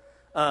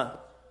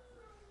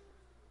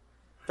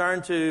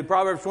 Turn to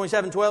Proverbs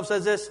 27:12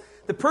 says this.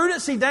 The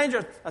prudent see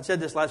danger. I said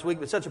this last week,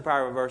 but such a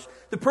powerful verse.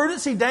 The prudent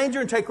see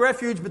danger and take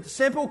refuge, but the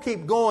simple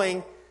keep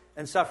going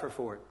and suffer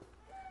for it.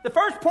 The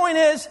first point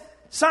is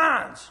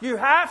signs. You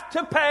have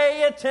to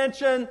pay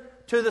attention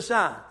to the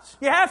signs.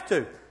 You have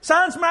to.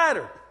 Signs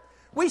matter.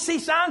 We see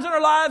signs in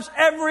our lives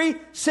every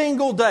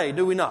single day,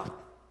 do we not?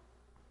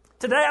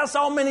 Today I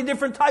saw many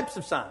different types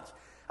of signs.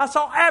 I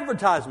saw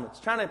advertisements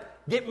trying to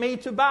get me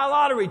to buy a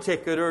lottery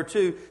ticket or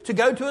to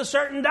go to a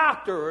certain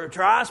doctor or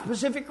try a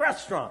specific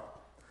restaurant.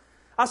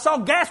 I saw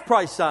gas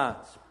price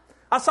signs.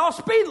 I saw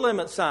speed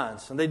limit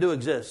signs, and they do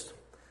exist.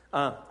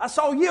 I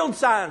saw yield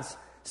signs.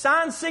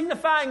 Signs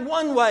signifying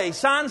one way,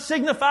 signs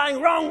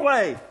signifying wrong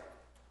way.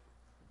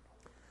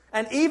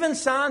 And even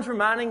signs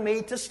reminding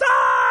me to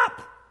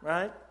stop,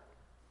 right?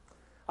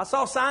 I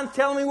saw signs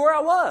telling me where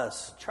I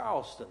was.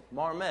 Charleston,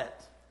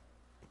 Marmette.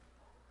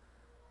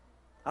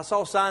 I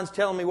saw signs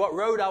telling me what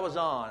road I was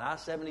on,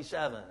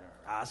 I-77 or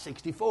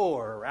I-64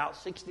 or Route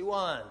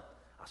 61.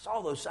 I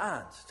saw those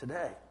signs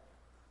today.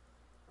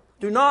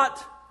 Do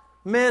not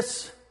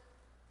miss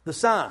the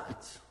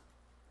signs.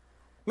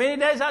 Many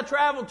days I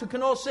traveled to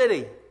Canoa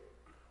City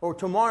or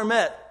to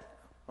Marmette.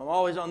 I'm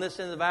always on this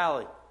end of the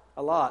valley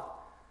a lot.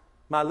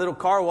 My little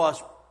car wash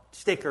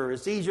sticker.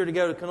 It's easier to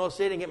go to Canoa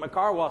City and get my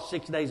car washed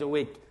 6 days a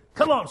week.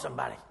 Come on,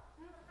 somebody.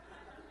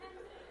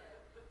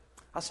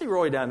 I see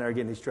Roy down there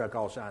getting his truck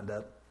all shined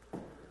up.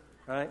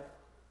 Right?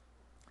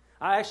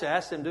 I actually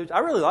asked them dudes. I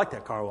really like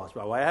that car wash,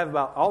 by the way. I have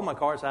about all my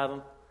cars have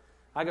them.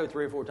 I go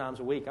 3 or 4 times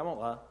a week. I won't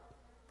lie.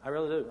 I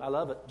really do. I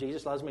love it.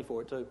 Jesus loves me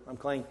for it too. I'm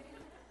clean.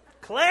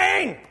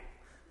 Clean!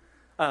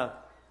 But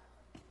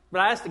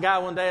I asked the guy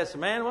one day, I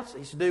said, man,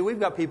 he said, dude, we've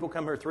got people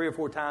come here 3 or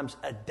 4 times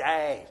a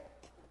day.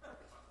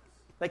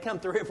 They come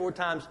 3 or 4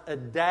 times a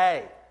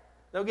day.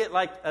 They'll get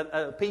like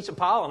a piece of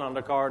pollen on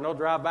their car and they'll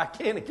drive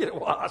back in and get it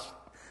washed.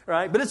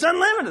 Right? But it's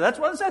unlimited. That's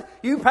what it says.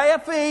 You pay a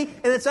fee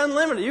and it's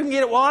unlimited. You can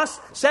get it washed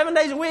 7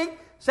 days a week,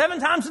 7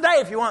 times a day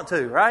if you want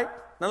to, right?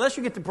 Unless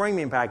you get the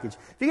premium package.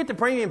 If you get the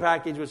premium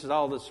package, which is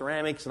all the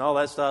ceramics and all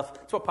that stuff,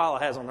 that's what Paula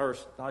has on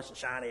hers. Nice and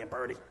shiny and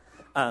pretty.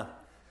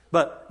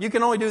 But you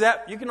can only do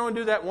that. You can only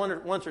do that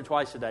once or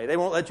twice a day. They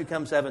won't let you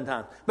come 7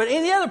 times. But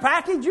any other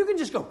package, you can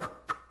just go.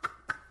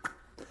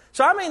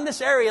 So I'm in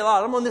this area a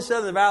lot. I'm on this side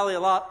of the valley a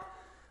lot,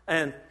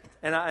 and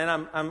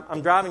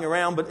I'm driving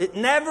around. But it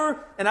never.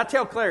 And I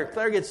tell Claire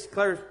has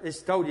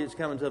told you it's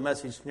coming to a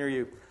message near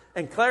you.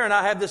 And Claire and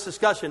I have this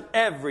discussion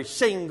every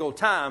single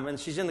time, and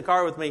she's in the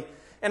car with me.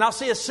 And I'll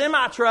see a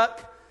semi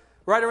truck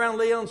right around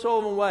Leon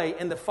Sullivan Way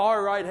in the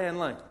far right hand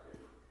lane.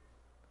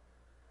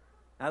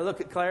 I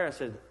look at Claire. I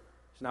said,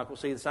 "She's not going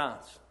to see the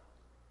signs."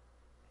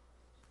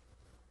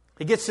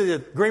 He gets to the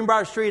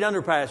Greenbrier Street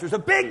underpass. There's a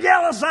big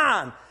yellow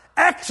sign.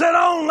 Exit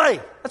only.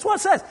 That's what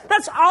it says.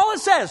 That's all it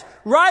says.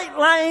 Right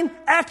lane,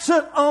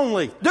 exit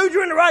only. Dude,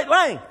 you're in the right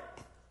lane.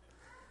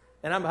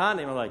 And I'm behind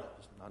him. I'm like,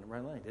 it's not in the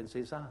right lane. Didn't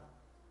see the sign.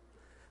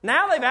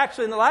 Now they've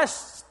actually, in the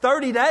last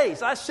 30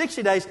 days, last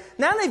 60 days,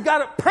 now they've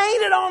got it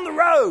painted on the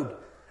road.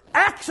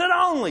 Exit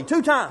only.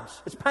 2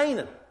 times. It's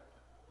painted.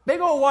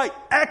 Big old white.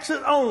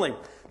 Exit only.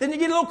 Then you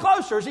get a little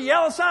closer. There's a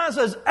yellow sign that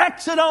says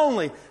exit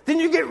only. Then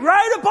you get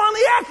right up on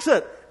the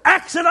exit.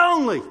 Exit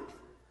only.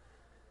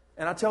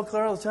 And I tell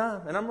Claire all the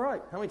time, and I'm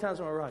right. How many times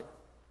am I right?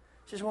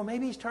 She says, well,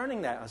 maybe he's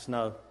turning that. I said,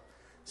 no.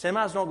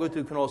 Semis don't go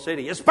through Canoa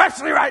City,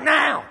 especially right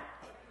now.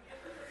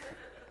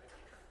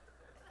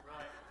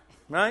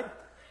 Right?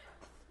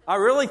 I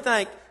really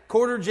think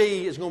Quarter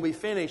G is going to be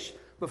finished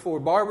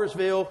before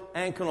Barbersville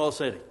and Canoa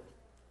City.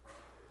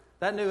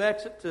 That new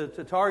exit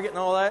to Target and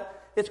all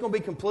that, it's going to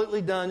be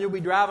completely done. You'll be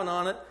driving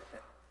on it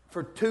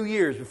for 2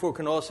 years before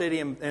Canoa City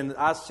and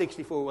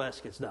I-64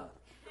 West gets done.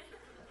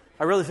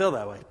 I really feel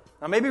that way.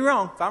 I may be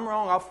wrong. If I'm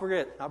wrong, I'll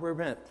forget. I'll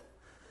repent.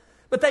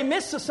 But they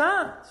miss the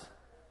signs.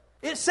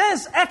 It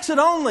says exit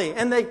only.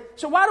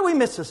 So why do we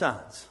miss the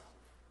signs?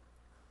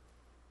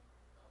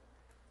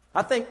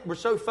 I think we're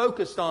so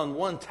focused on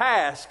one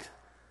task.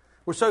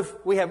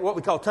 We have what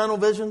we call tunnel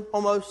vision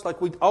almost. Like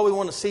all we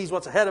want to see is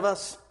what's ahead of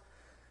us.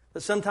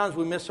 But sometimes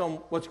we miss on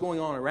what's going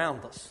on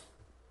around us.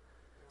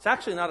 It's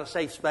actually not a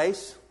safe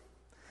space.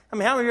 I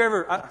mean, how many of you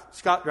ever...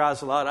 Scott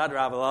drives a lot. I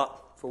drive a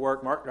lot for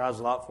work. Mark drives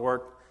a lot for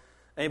work.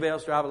 Anybody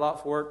else drive a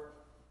lot for work?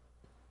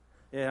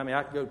 Yeah, I mean,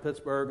 I could go to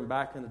Pittsburgh and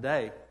back in the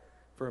day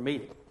for a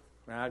meeting.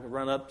 I could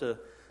run up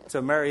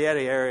to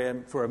Marietta area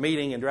for a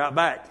meeting and drive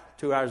back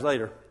 2 hours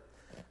later.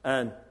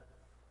 And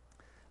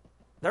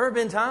there have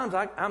been times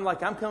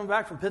I'm coming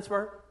back from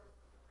Pittsburgh,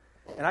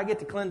 and I get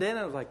to Clendenin, and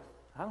I was like,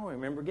 I don't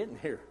remember getting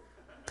here.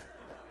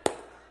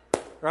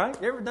 Right?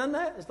 You ever done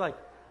that? It's like,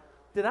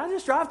 did I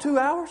just drive 2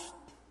 hours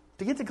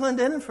to get to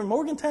Clendenin from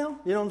Morgantown?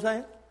 You know what I'm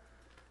saying?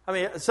 I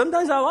mean, some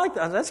days I like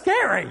that. That's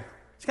scary.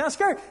 It's kind of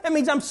scary. It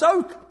means I'm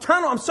so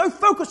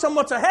focused on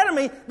what's ahead of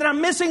me that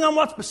I'm missing on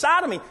what's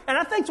beside of me. And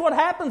I think it's what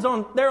happens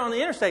there on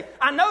the interstate.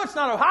 I know it's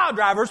not Ohio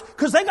drivers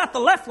because they got the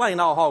left lane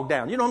all hogged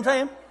down. You know what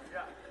I'm saying?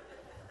 Yeah.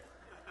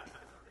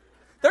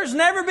 There's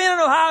never been an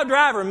Ohio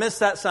driver miss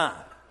that sign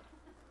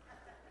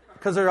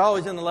because they're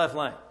always in the left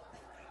lane.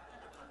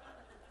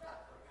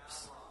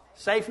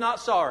 Safe, not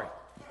sorry.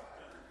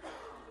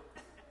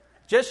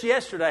 Just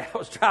yesterday, I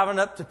was driving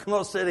up to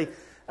Camille City.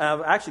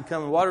 Actually,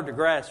 come and watered the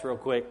grass real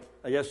quick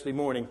yesterday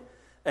morning,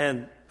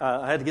 and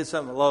I had to get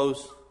something at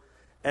Lowe's.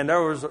 And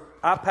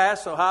I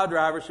passed an Ohio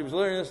driver. She was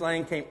literally in this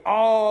lane, came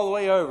all the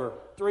way over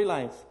 3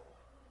 lanes,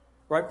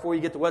 right before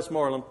you get to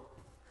Westmoreland.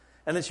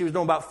 And then she was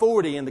doing about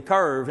 40 in the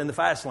curve in the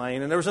fast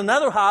lane. And there was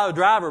another Ohio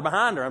driver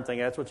behind her. I'm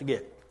thinking, that's what you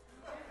get.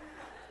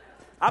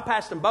 I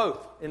passed them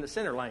both in the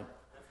center lane.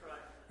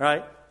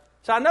 Right?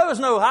 So I know there's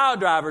no Ohio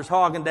drivers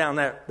hogging down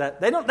that.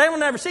 They will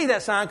never see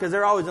that sign because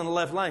they're always in the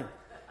left lane.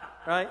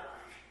 Right?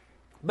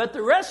 But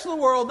the rest of the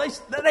world,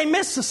 they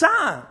miss the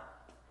sign.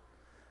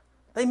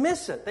 They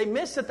miss it. They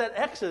miss it. That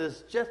exit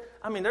is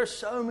there's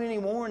so many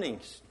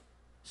warnings.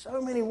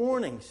 So many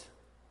warnings.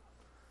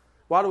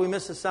 Why do we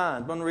miss the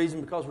sign? One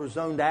reason, because we're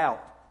zoned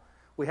out.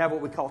 We have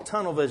what we call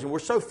tunnel vision. We're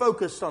so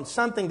focused on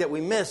something that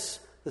we miss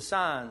the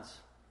signs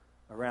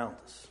around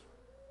us.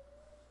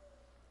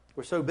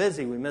 We're so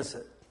busy, we miss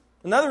it.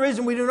 Another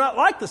reason we do not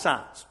like the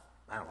signs.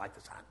 I don't like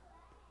the sign.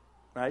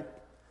 Right?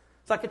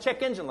 It's like a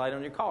check engine light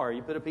on your car.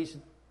 You put a piece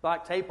of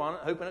black tape on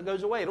it, hoping it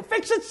goes away. It'll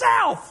fix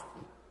itself.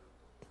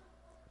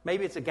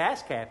 Maybe it's a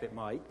gas cap, it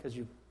might, because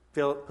you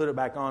put it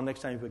back on next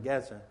time you put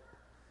gas in.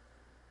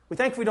 We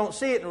think if we don't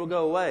see it, it'll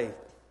go away.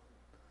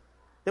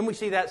 Then we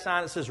see that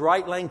sign that says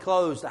right lane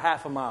closed a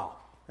half a mile.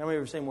 How many of you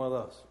ever seen one of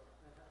those?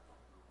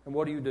 And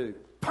what do?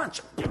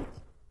 Punch them.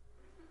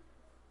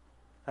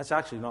 That's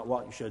actually not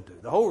what you should do.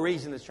 The whole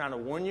reason it's trying to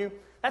warn you,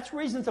 that's the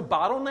reason it's a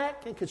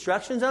bottleneck in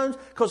construction zones,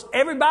 because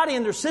everybody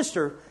and their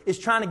sister is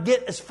trying to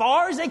get as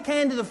far as they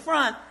can to the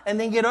front and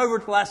then get over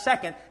to the last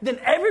second. Then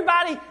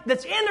everybody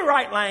that's in the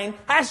right lane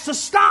has to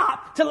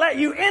stop to let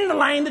you in the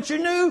lane that you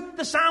knew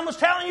the sign was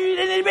telling you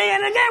didn't need to be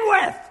in to begin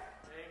with.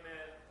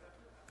 Amen.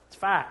 It's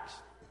facts.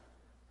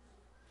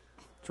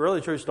 It's a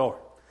really true story.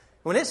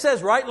 When it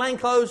says right lane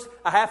closed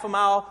a half a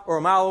mile or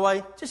a mile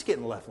away, just get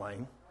in the left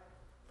lane.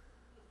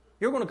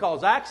 You're going to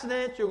cause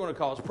accidents, you're going to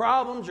cause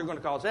problems, you're going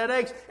to cause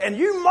headaches, and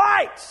you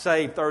might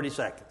save 30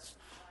 seconds.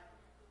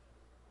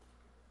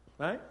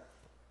 Right?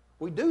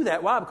 We do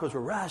that. Why? Because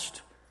we're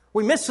rushed.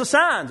 We miss the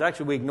signs.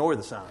 Actually, we ignore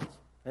the signs.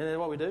 And then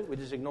what we do? We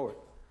just ignore it.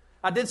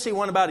 I did see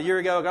one about a year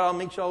ago. I got on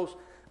Meek Shoals,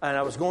 and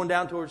I was going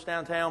down towards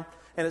downtown,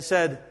 and it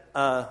said,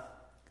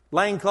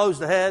 lane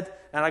closed ahead,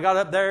 and I got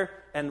up there,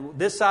 and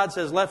this side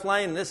says left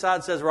lane, and this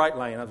side says right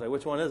lane. I was like,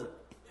 which one is it?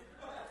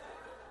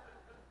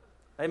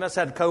 They must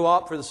have had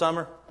co-op for the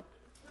summer.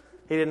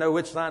 He didn't know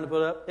which sign to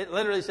put up. It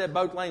literally said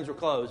both lanes were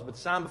closed, but the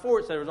sign before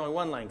it said there was only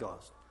one lane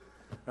closed.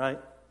 Right?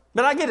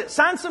 But I get it.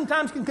 Signs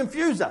sometimes can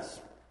confuse us.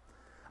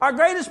 Our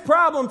greatest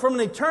problem from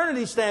an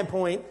eternity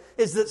standpoint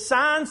is that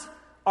signs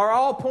are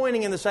all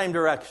pointing in the same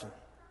direction.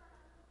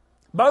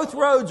 Both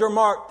roads are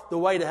marked the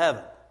way to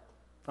heaven,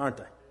 aren't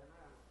they?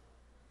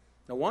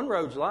 Now, one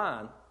road's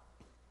lying,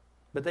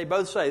 but they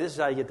both say this is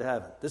how you get to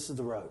heaven. This is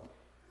the road.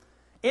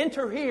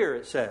 Enter here,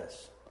 it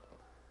says.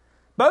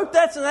 Both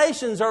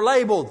destinations are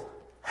labeled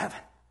heaven.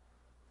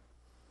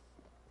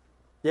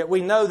 Yet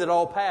we know that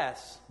all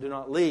paths do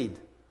not lead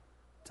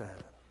to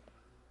heaven.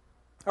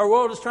 Our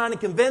world is trying to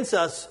convince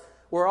us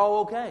we're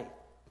all okay.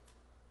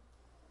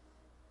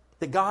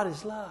 That God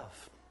is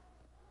love.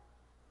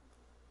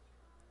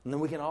 And then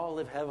we can all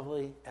live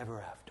happily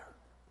ever after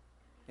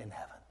in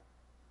heaven.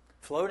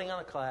 Floating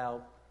on a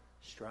cloud,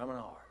 strumming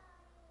hard.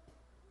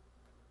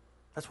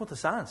 That's what the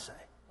signs say.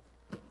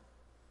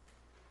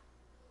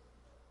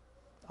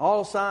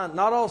 Not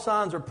all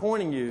signs are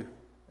pointing you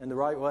in the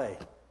right way.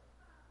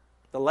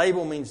 The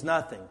label means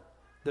nothing.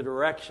 The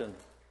direction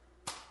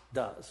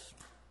does.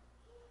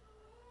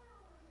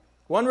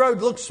 One road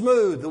looks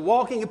smooth. The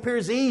walking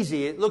appears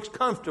easy. It looks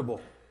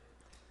comfortable.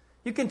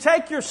 You can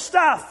take your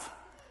stuff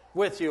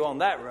with you on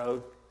that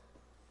road.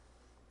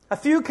 A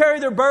few carry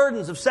their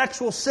burdens of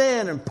sexual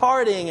sin and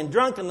partying and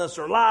drunkenness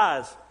or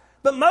lies.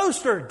 But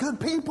most are good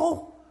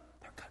people.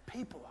 They're good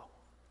people.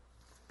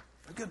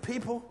 They're good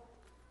people.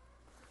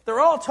 They're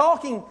all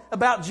talking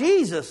about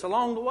Jesus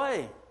along the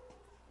way.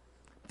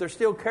 They're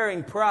still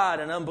carrying pride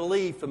and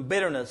unbelief and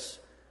bitterness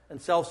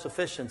and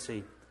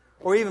self-sufficiency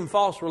or even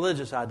false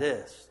religious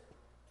ideas.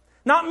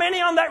 Not many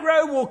on that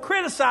road will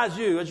criticize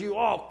you as you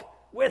walk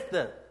with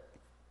them.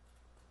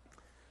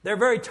 They're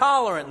very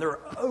tolerant. They're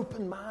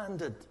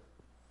open-minded.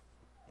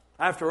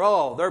 After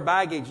all, their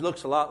baggage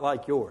looks a lot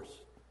like yours.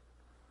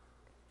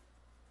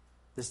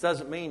 This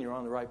doesn't mean you're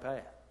on the right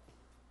path.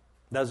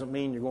 Doesn't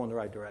mean you're going the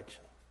right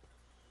direction.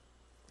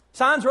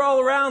 Signs are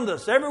all around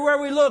us.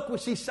 Everywhere we look, we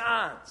see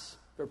signs.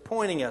 They're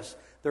pointing us.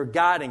 They're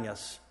guiding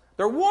us.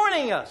 They're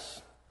warning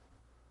us.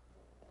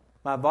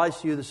 My advice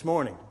to you this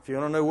morning, if you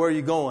don't know where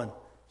you're going,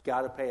 you've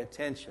got to pay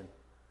attention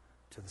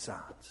to the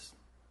signs.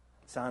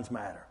 Signs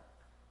matter.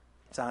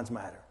 Signs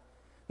matter.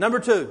 Number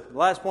 2, the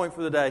last point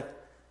for the day.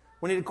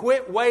 We need to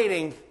quit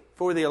waiting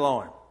for the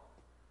alarm.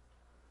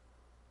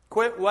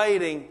 Quit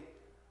waiting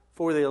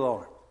for the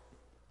alarm.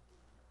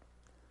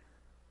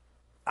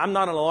 I'm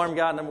not an alarm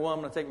guy. Number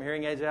one, when I take my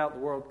hearing aids out,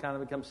 the world kind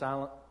of becomes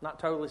silent. Not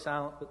totally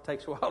silent, but it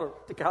takes a while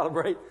to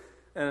calibrate.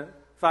 And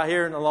if I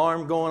hear an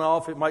alarm going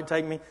off, it might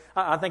take me.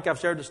 I think I've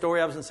shared the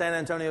story. I was in San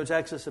Antonio,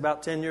 Texas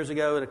about 10 years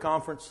ago at a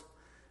conference.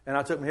 And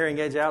I took my hearing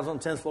aids out. I was on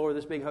the 10th floor of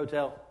this big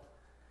hotel.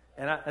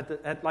 And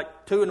at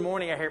like 2 in the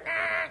morning, I hear...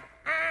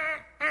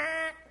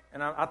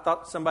 And I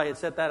thought somebody had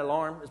set that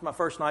alarm. It was my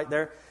first night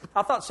there.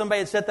 I thought somebody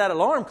had set that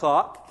alarm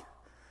clock.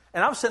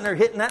 And I was sitting there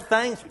hitting that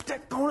thing.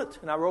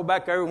 And I rolled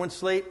back over, went to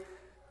sleep.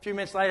 A few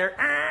minutes later,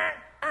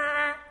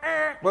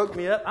 woke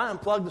me up. I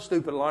unplugged the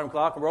stupid alarm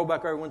clock and rolled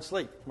back over and went to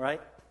sleep, right?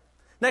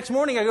 Next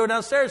morning, I go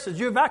downstairs and says, "Did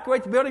you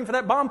evacuate the building for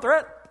that bomb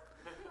threat?"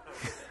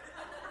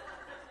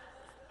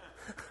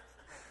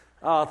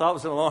 Oh, I thought it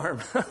was an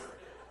alarm.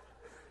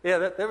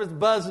 Yeah, there was a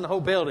buzz in the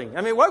whole building.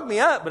 I mean, it woke me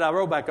up, but I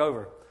rolled back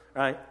over,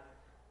 right?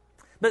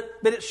 But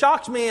it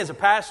shocks me as a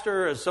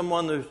pastor, as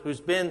someone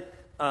who's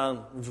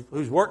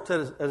worked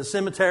at a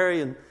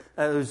cemetery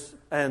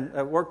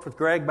and worked with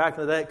Greg back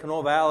in the day at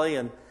Canoa Valley,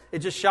 and it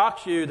just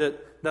shocks you that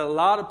a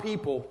lot of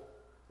people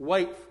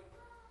wait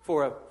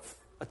for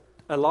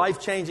a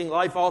life-changing,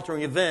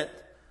 life-altering event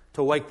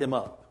to wake them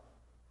up.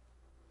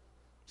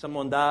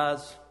 Someone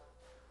dies,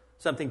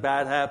 something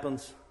bad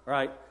happens,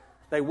 right?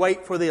 They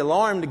wait for the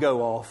alarm to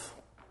go off.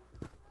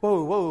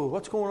 Whoa,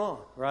 what's going on,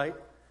 right?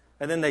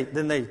 And then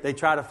they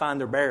try to find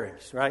their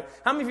bearings, right?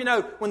 How many of you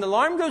know when the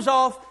alarm goes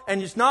off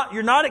and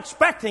you're not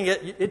expecting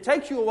it, it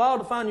takes you a while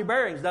to find your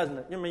bearings, doesn't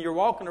it? I mean, you're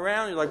walking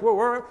around, you're like, well,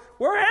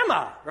 where am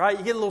I? Right?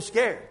 You get a little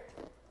scared.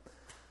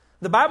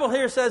 The Bible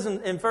here says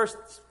in 1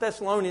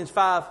 Thessalonians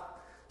 5,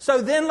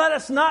 "So then let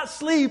us not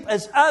sleep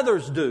as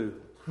others do,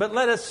 but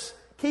let us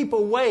keep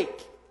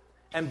awake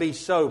and be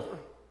sober."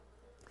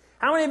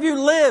 How many of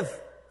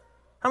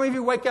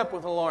you wake up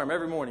with an alarm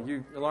every morning?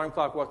 Your alarm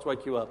clock walks to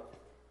wake you up.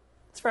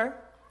 It's fair.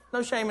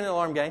 No shame in the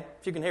alarm game,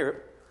 if you can hear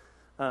it.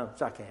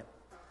 So I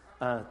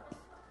can't.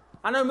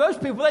 I know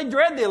most people, they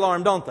dread the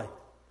alarm, don't they?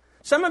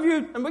 Some of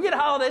you, and we get a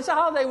holiday, it's a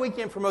holiday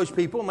weekend for most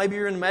people. Maybe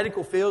you're in the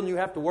medical field and you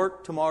have to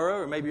work tomorrow,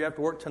 or maybe you have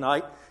to work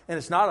tonight, and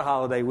it's not a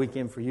holiday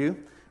weekend for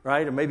you,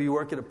 right? Or maybe you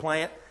work at a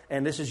plant,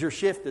 and this is your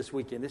shift this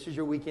weekend. This is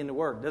your weekend to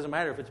work. It doesn't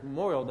matter if it's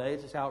Memorial Day,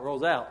 it's just how it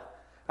rolls out.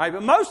 All right,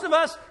 but most of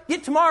us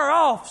get tomorrow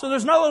off, so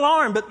there's no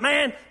alarm. But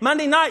man,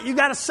 Monday night, you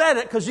got to set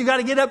it because you got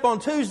to get up on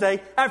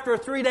Tuesday after a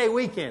 3-day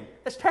weekend.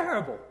 That's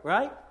terrible,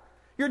 right?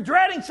 You're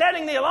dreading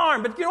setting the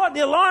alarm, but you know what? The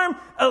alarm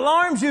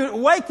alarms you, it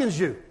awakens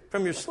you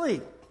from your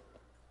sleep.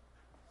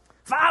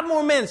 5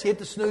 more minutes, you hit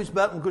the snooze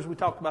button, because we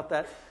talked about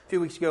that a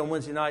few weeks ago on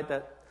Wednesday night.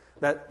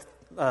 That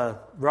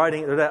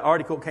writing or that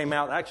article came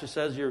out. It actually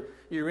says your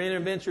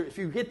intervention. If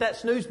you hit that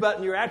snooze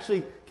button, you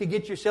actually could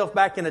get yourself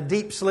back in a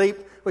deep sleep,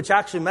 which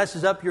actually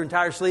messes up your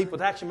entire sleep,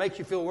 which actually makes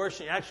you feel worse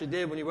than you actually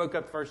did when you woke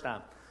up the first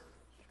time.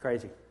 It's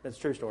crazy. That's a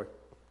true story.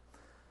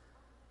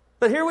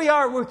 But here we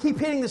are. We keep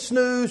hitting the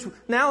snooze.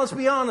 Now let's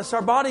be honest.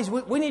 Our bodies,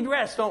 we need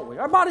rest, don't we?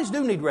 Our bodies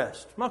do need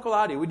rest. I'm not going to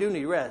lie to you. We do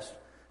need rest.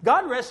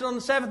 God rested on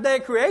the 7th day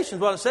of creation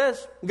is what it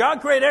says.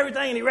 God created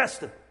everything and He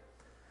rested.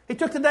 He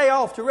took the day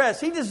off to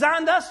rest. He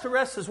designed us to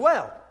rest as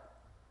well.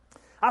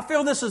 I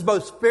feel this is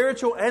both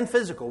spiritual and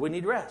physical. We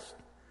need rest.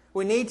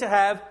 We need to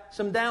have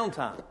some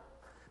downtime.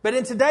 But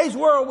in today's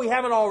world, we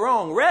have it all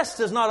wrong. Rest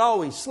is not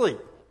always sleep.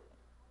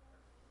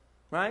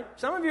 Right?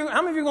 How many of you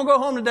are going to go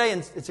home today,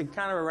 and it's a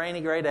kind of a rainy,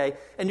 gray day,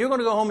 and you're going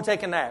to go home and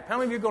take a nap? How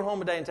many of you are going home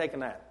today and take a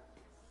nap?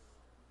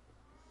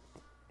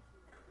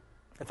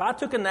 If I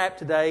took a nap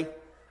today,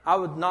 I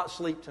would not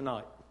sleep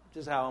tonight.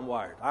 Just how I'm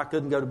wired. I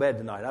couldn't go to bed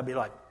tonight. I'd be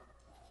like,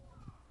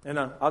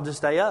 I'll just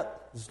stay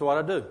up. This is what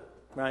I do,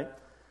 right?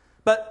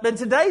 But in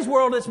today's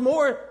world, it's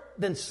more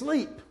than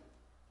sleep.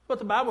 That's what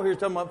the Bible here is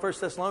talking about in 1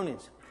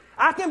 Thessalonians.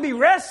 I can be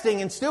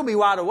resting and still be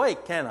wide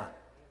awake, can I?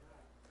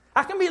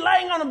 I can be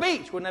laying on a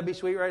beach. Wouldn't that be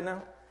sweet right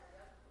now?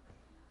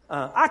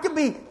 I could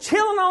be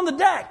chilling on the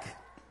deck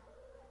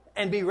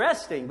and be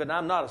resting, but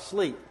I'm not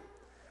asleep.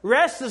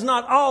 Rest is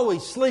not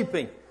always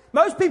sleeping.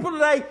 Most people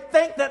today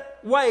think that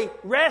way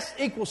rest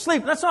equals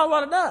sleep. That's not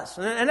what it does.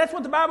 And that's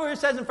what the Bible here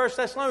says in 1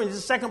 Thessalonians.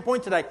 It's the second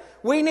point today.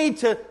 We need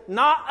to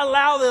not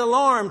allow the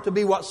alarm to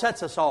be what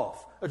sets us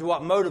off, or to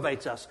what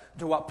motivates us,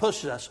 to what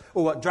pushes us,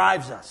 or what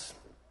drives us.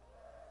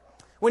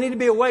 We need to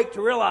be awake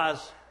to realize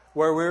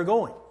where we're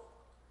going.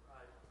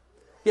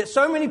 Yet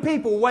so many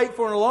people wait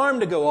for an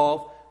alarm to go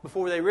off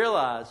before they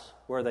realize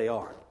where they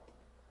are.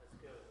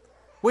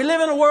 We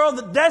live in a world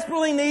that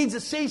desperately needs to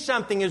see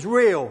something is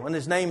real, and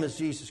His name is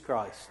Jesus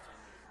Christ.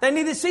 They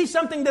need to see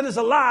something that is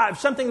alive,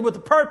 something with a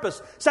purpose,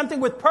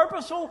 something with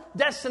purposeful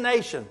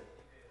destination.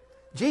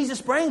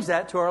 Jesus brings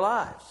that to our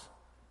lives.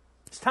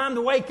 It's time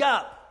to wake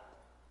up.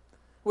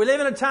 We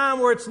live in a time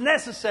where it's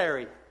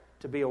necessary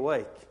to be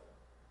awake.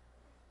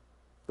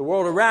 The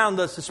world around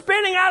us is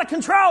spinning out of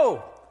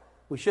control.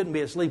 We shouldn't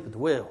be asleep at the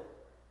wheel.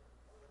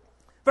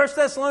 1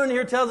 Thessalonians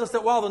here tells us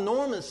that while the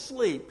norm is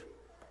sleep,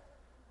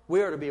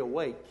 we are to be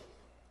awake.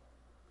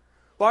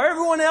 While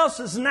everyone else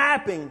is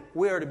napping,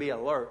 we are to be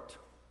alert,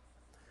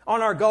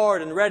 on our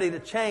guard and ready to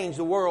change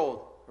the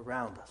world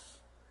around us.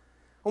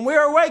 When we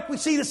are awake, we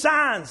see the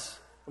signs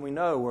and we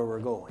know where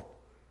we're going.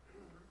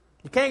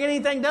 You can't get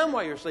anything done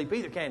while you're asleep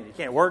either, can you? You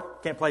can't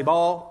work, can't play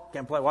ball,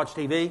 can't watch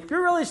TV. If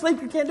you're really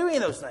asleep, you can't do any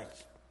of those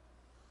things.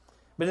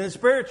 But in the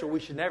spiritual, we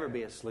should never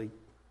be asleep.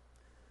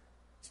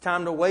 It's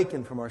time to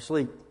awaken from our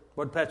sleep.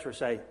 What did Petra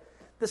say?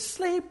 The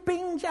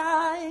sleeping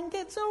giant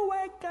gets a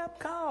wake-up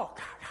call.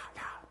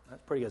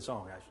 That's a pretty good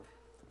song, actually.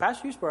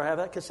 Pastor used to have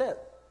that cassette.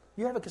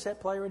 You have a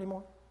cassette player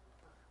anymore?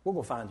 We'll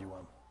go find you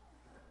one.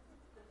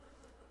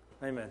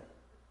 Amen.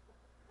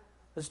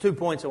 There's 2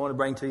 points I want to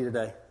bring to you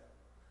today.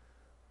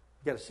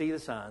 You got to see the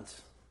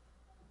signs.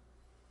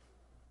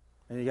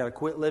 And you got to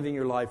quit living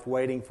your life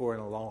waiting for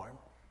an alarm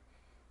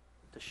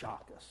to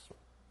shock us,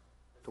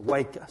 to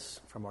wake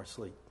us from our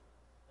sleep.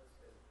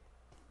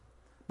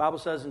 The Bible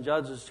says in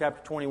Judges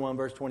chapter 21,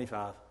 verse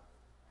 25,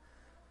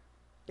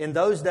 in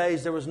those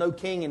days there was no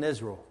king in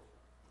Israel.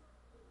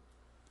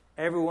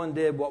 Everyone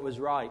did what was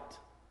right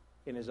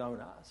in his own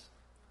eyes.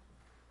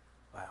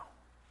 Wow.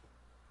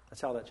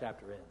 That's how that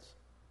chapter ends.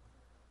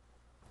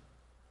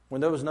 When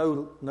there was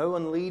no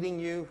one leading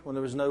you, when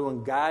there was no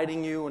one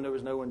guiding you, when there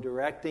was no one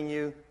directing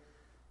you,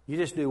 you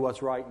just do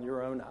what's right in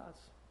your own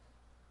eyes.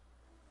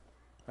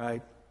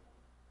 Right?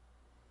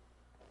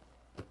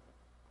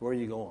 Where are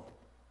you going?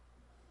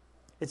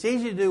 It's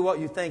easy to do what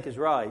you think is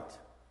right,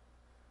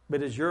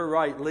 but is your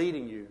right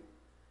leading you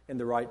in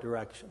the right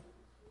direction?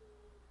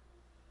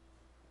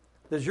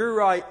 Does your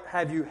right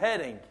have you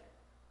heading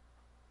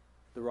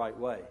the right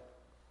way?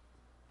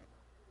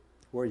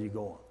 Where are you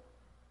going?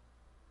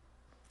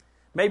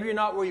 Maybe you're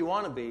not where you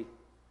want to be.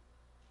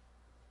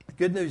 The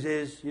good news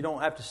is you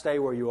don't have to stay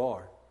where you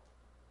are.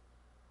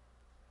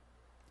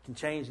 You can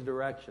change the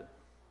direction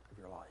of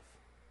your life.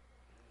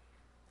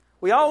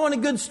 We all want a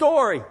good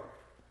story.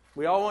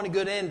 We all want a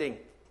good ending.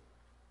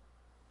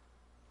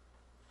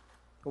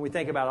 When we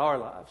think about our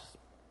lives,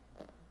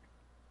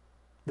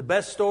 the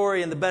best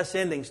story and the best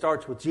ending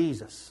starts with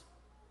Jesus.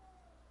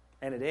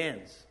 And it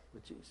ends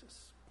with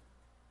Jesus.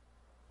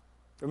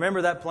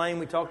 Remember that plane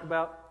we talked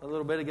about a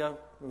little bit ago?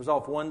 It was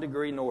off 1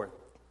 degree north,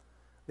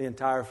 the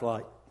entire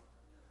flight.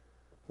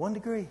 1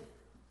 degree.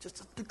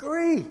 Just a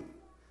degree.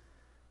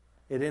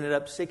 It ended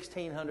up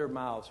 1,600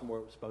 miles from where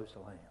it was supposed to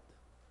land.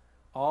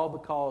 All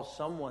because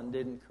someone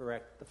didn't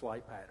correct the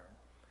flight pattern.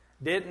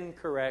 Didn't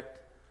correct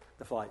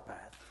the flight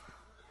path.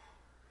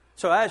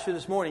 So I ask you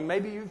this morning,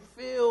 maybe you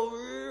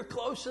feel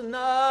close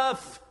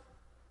enough.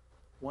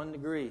 1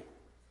 degree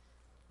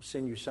will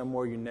send you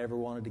somewhere you never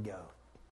wanted to go.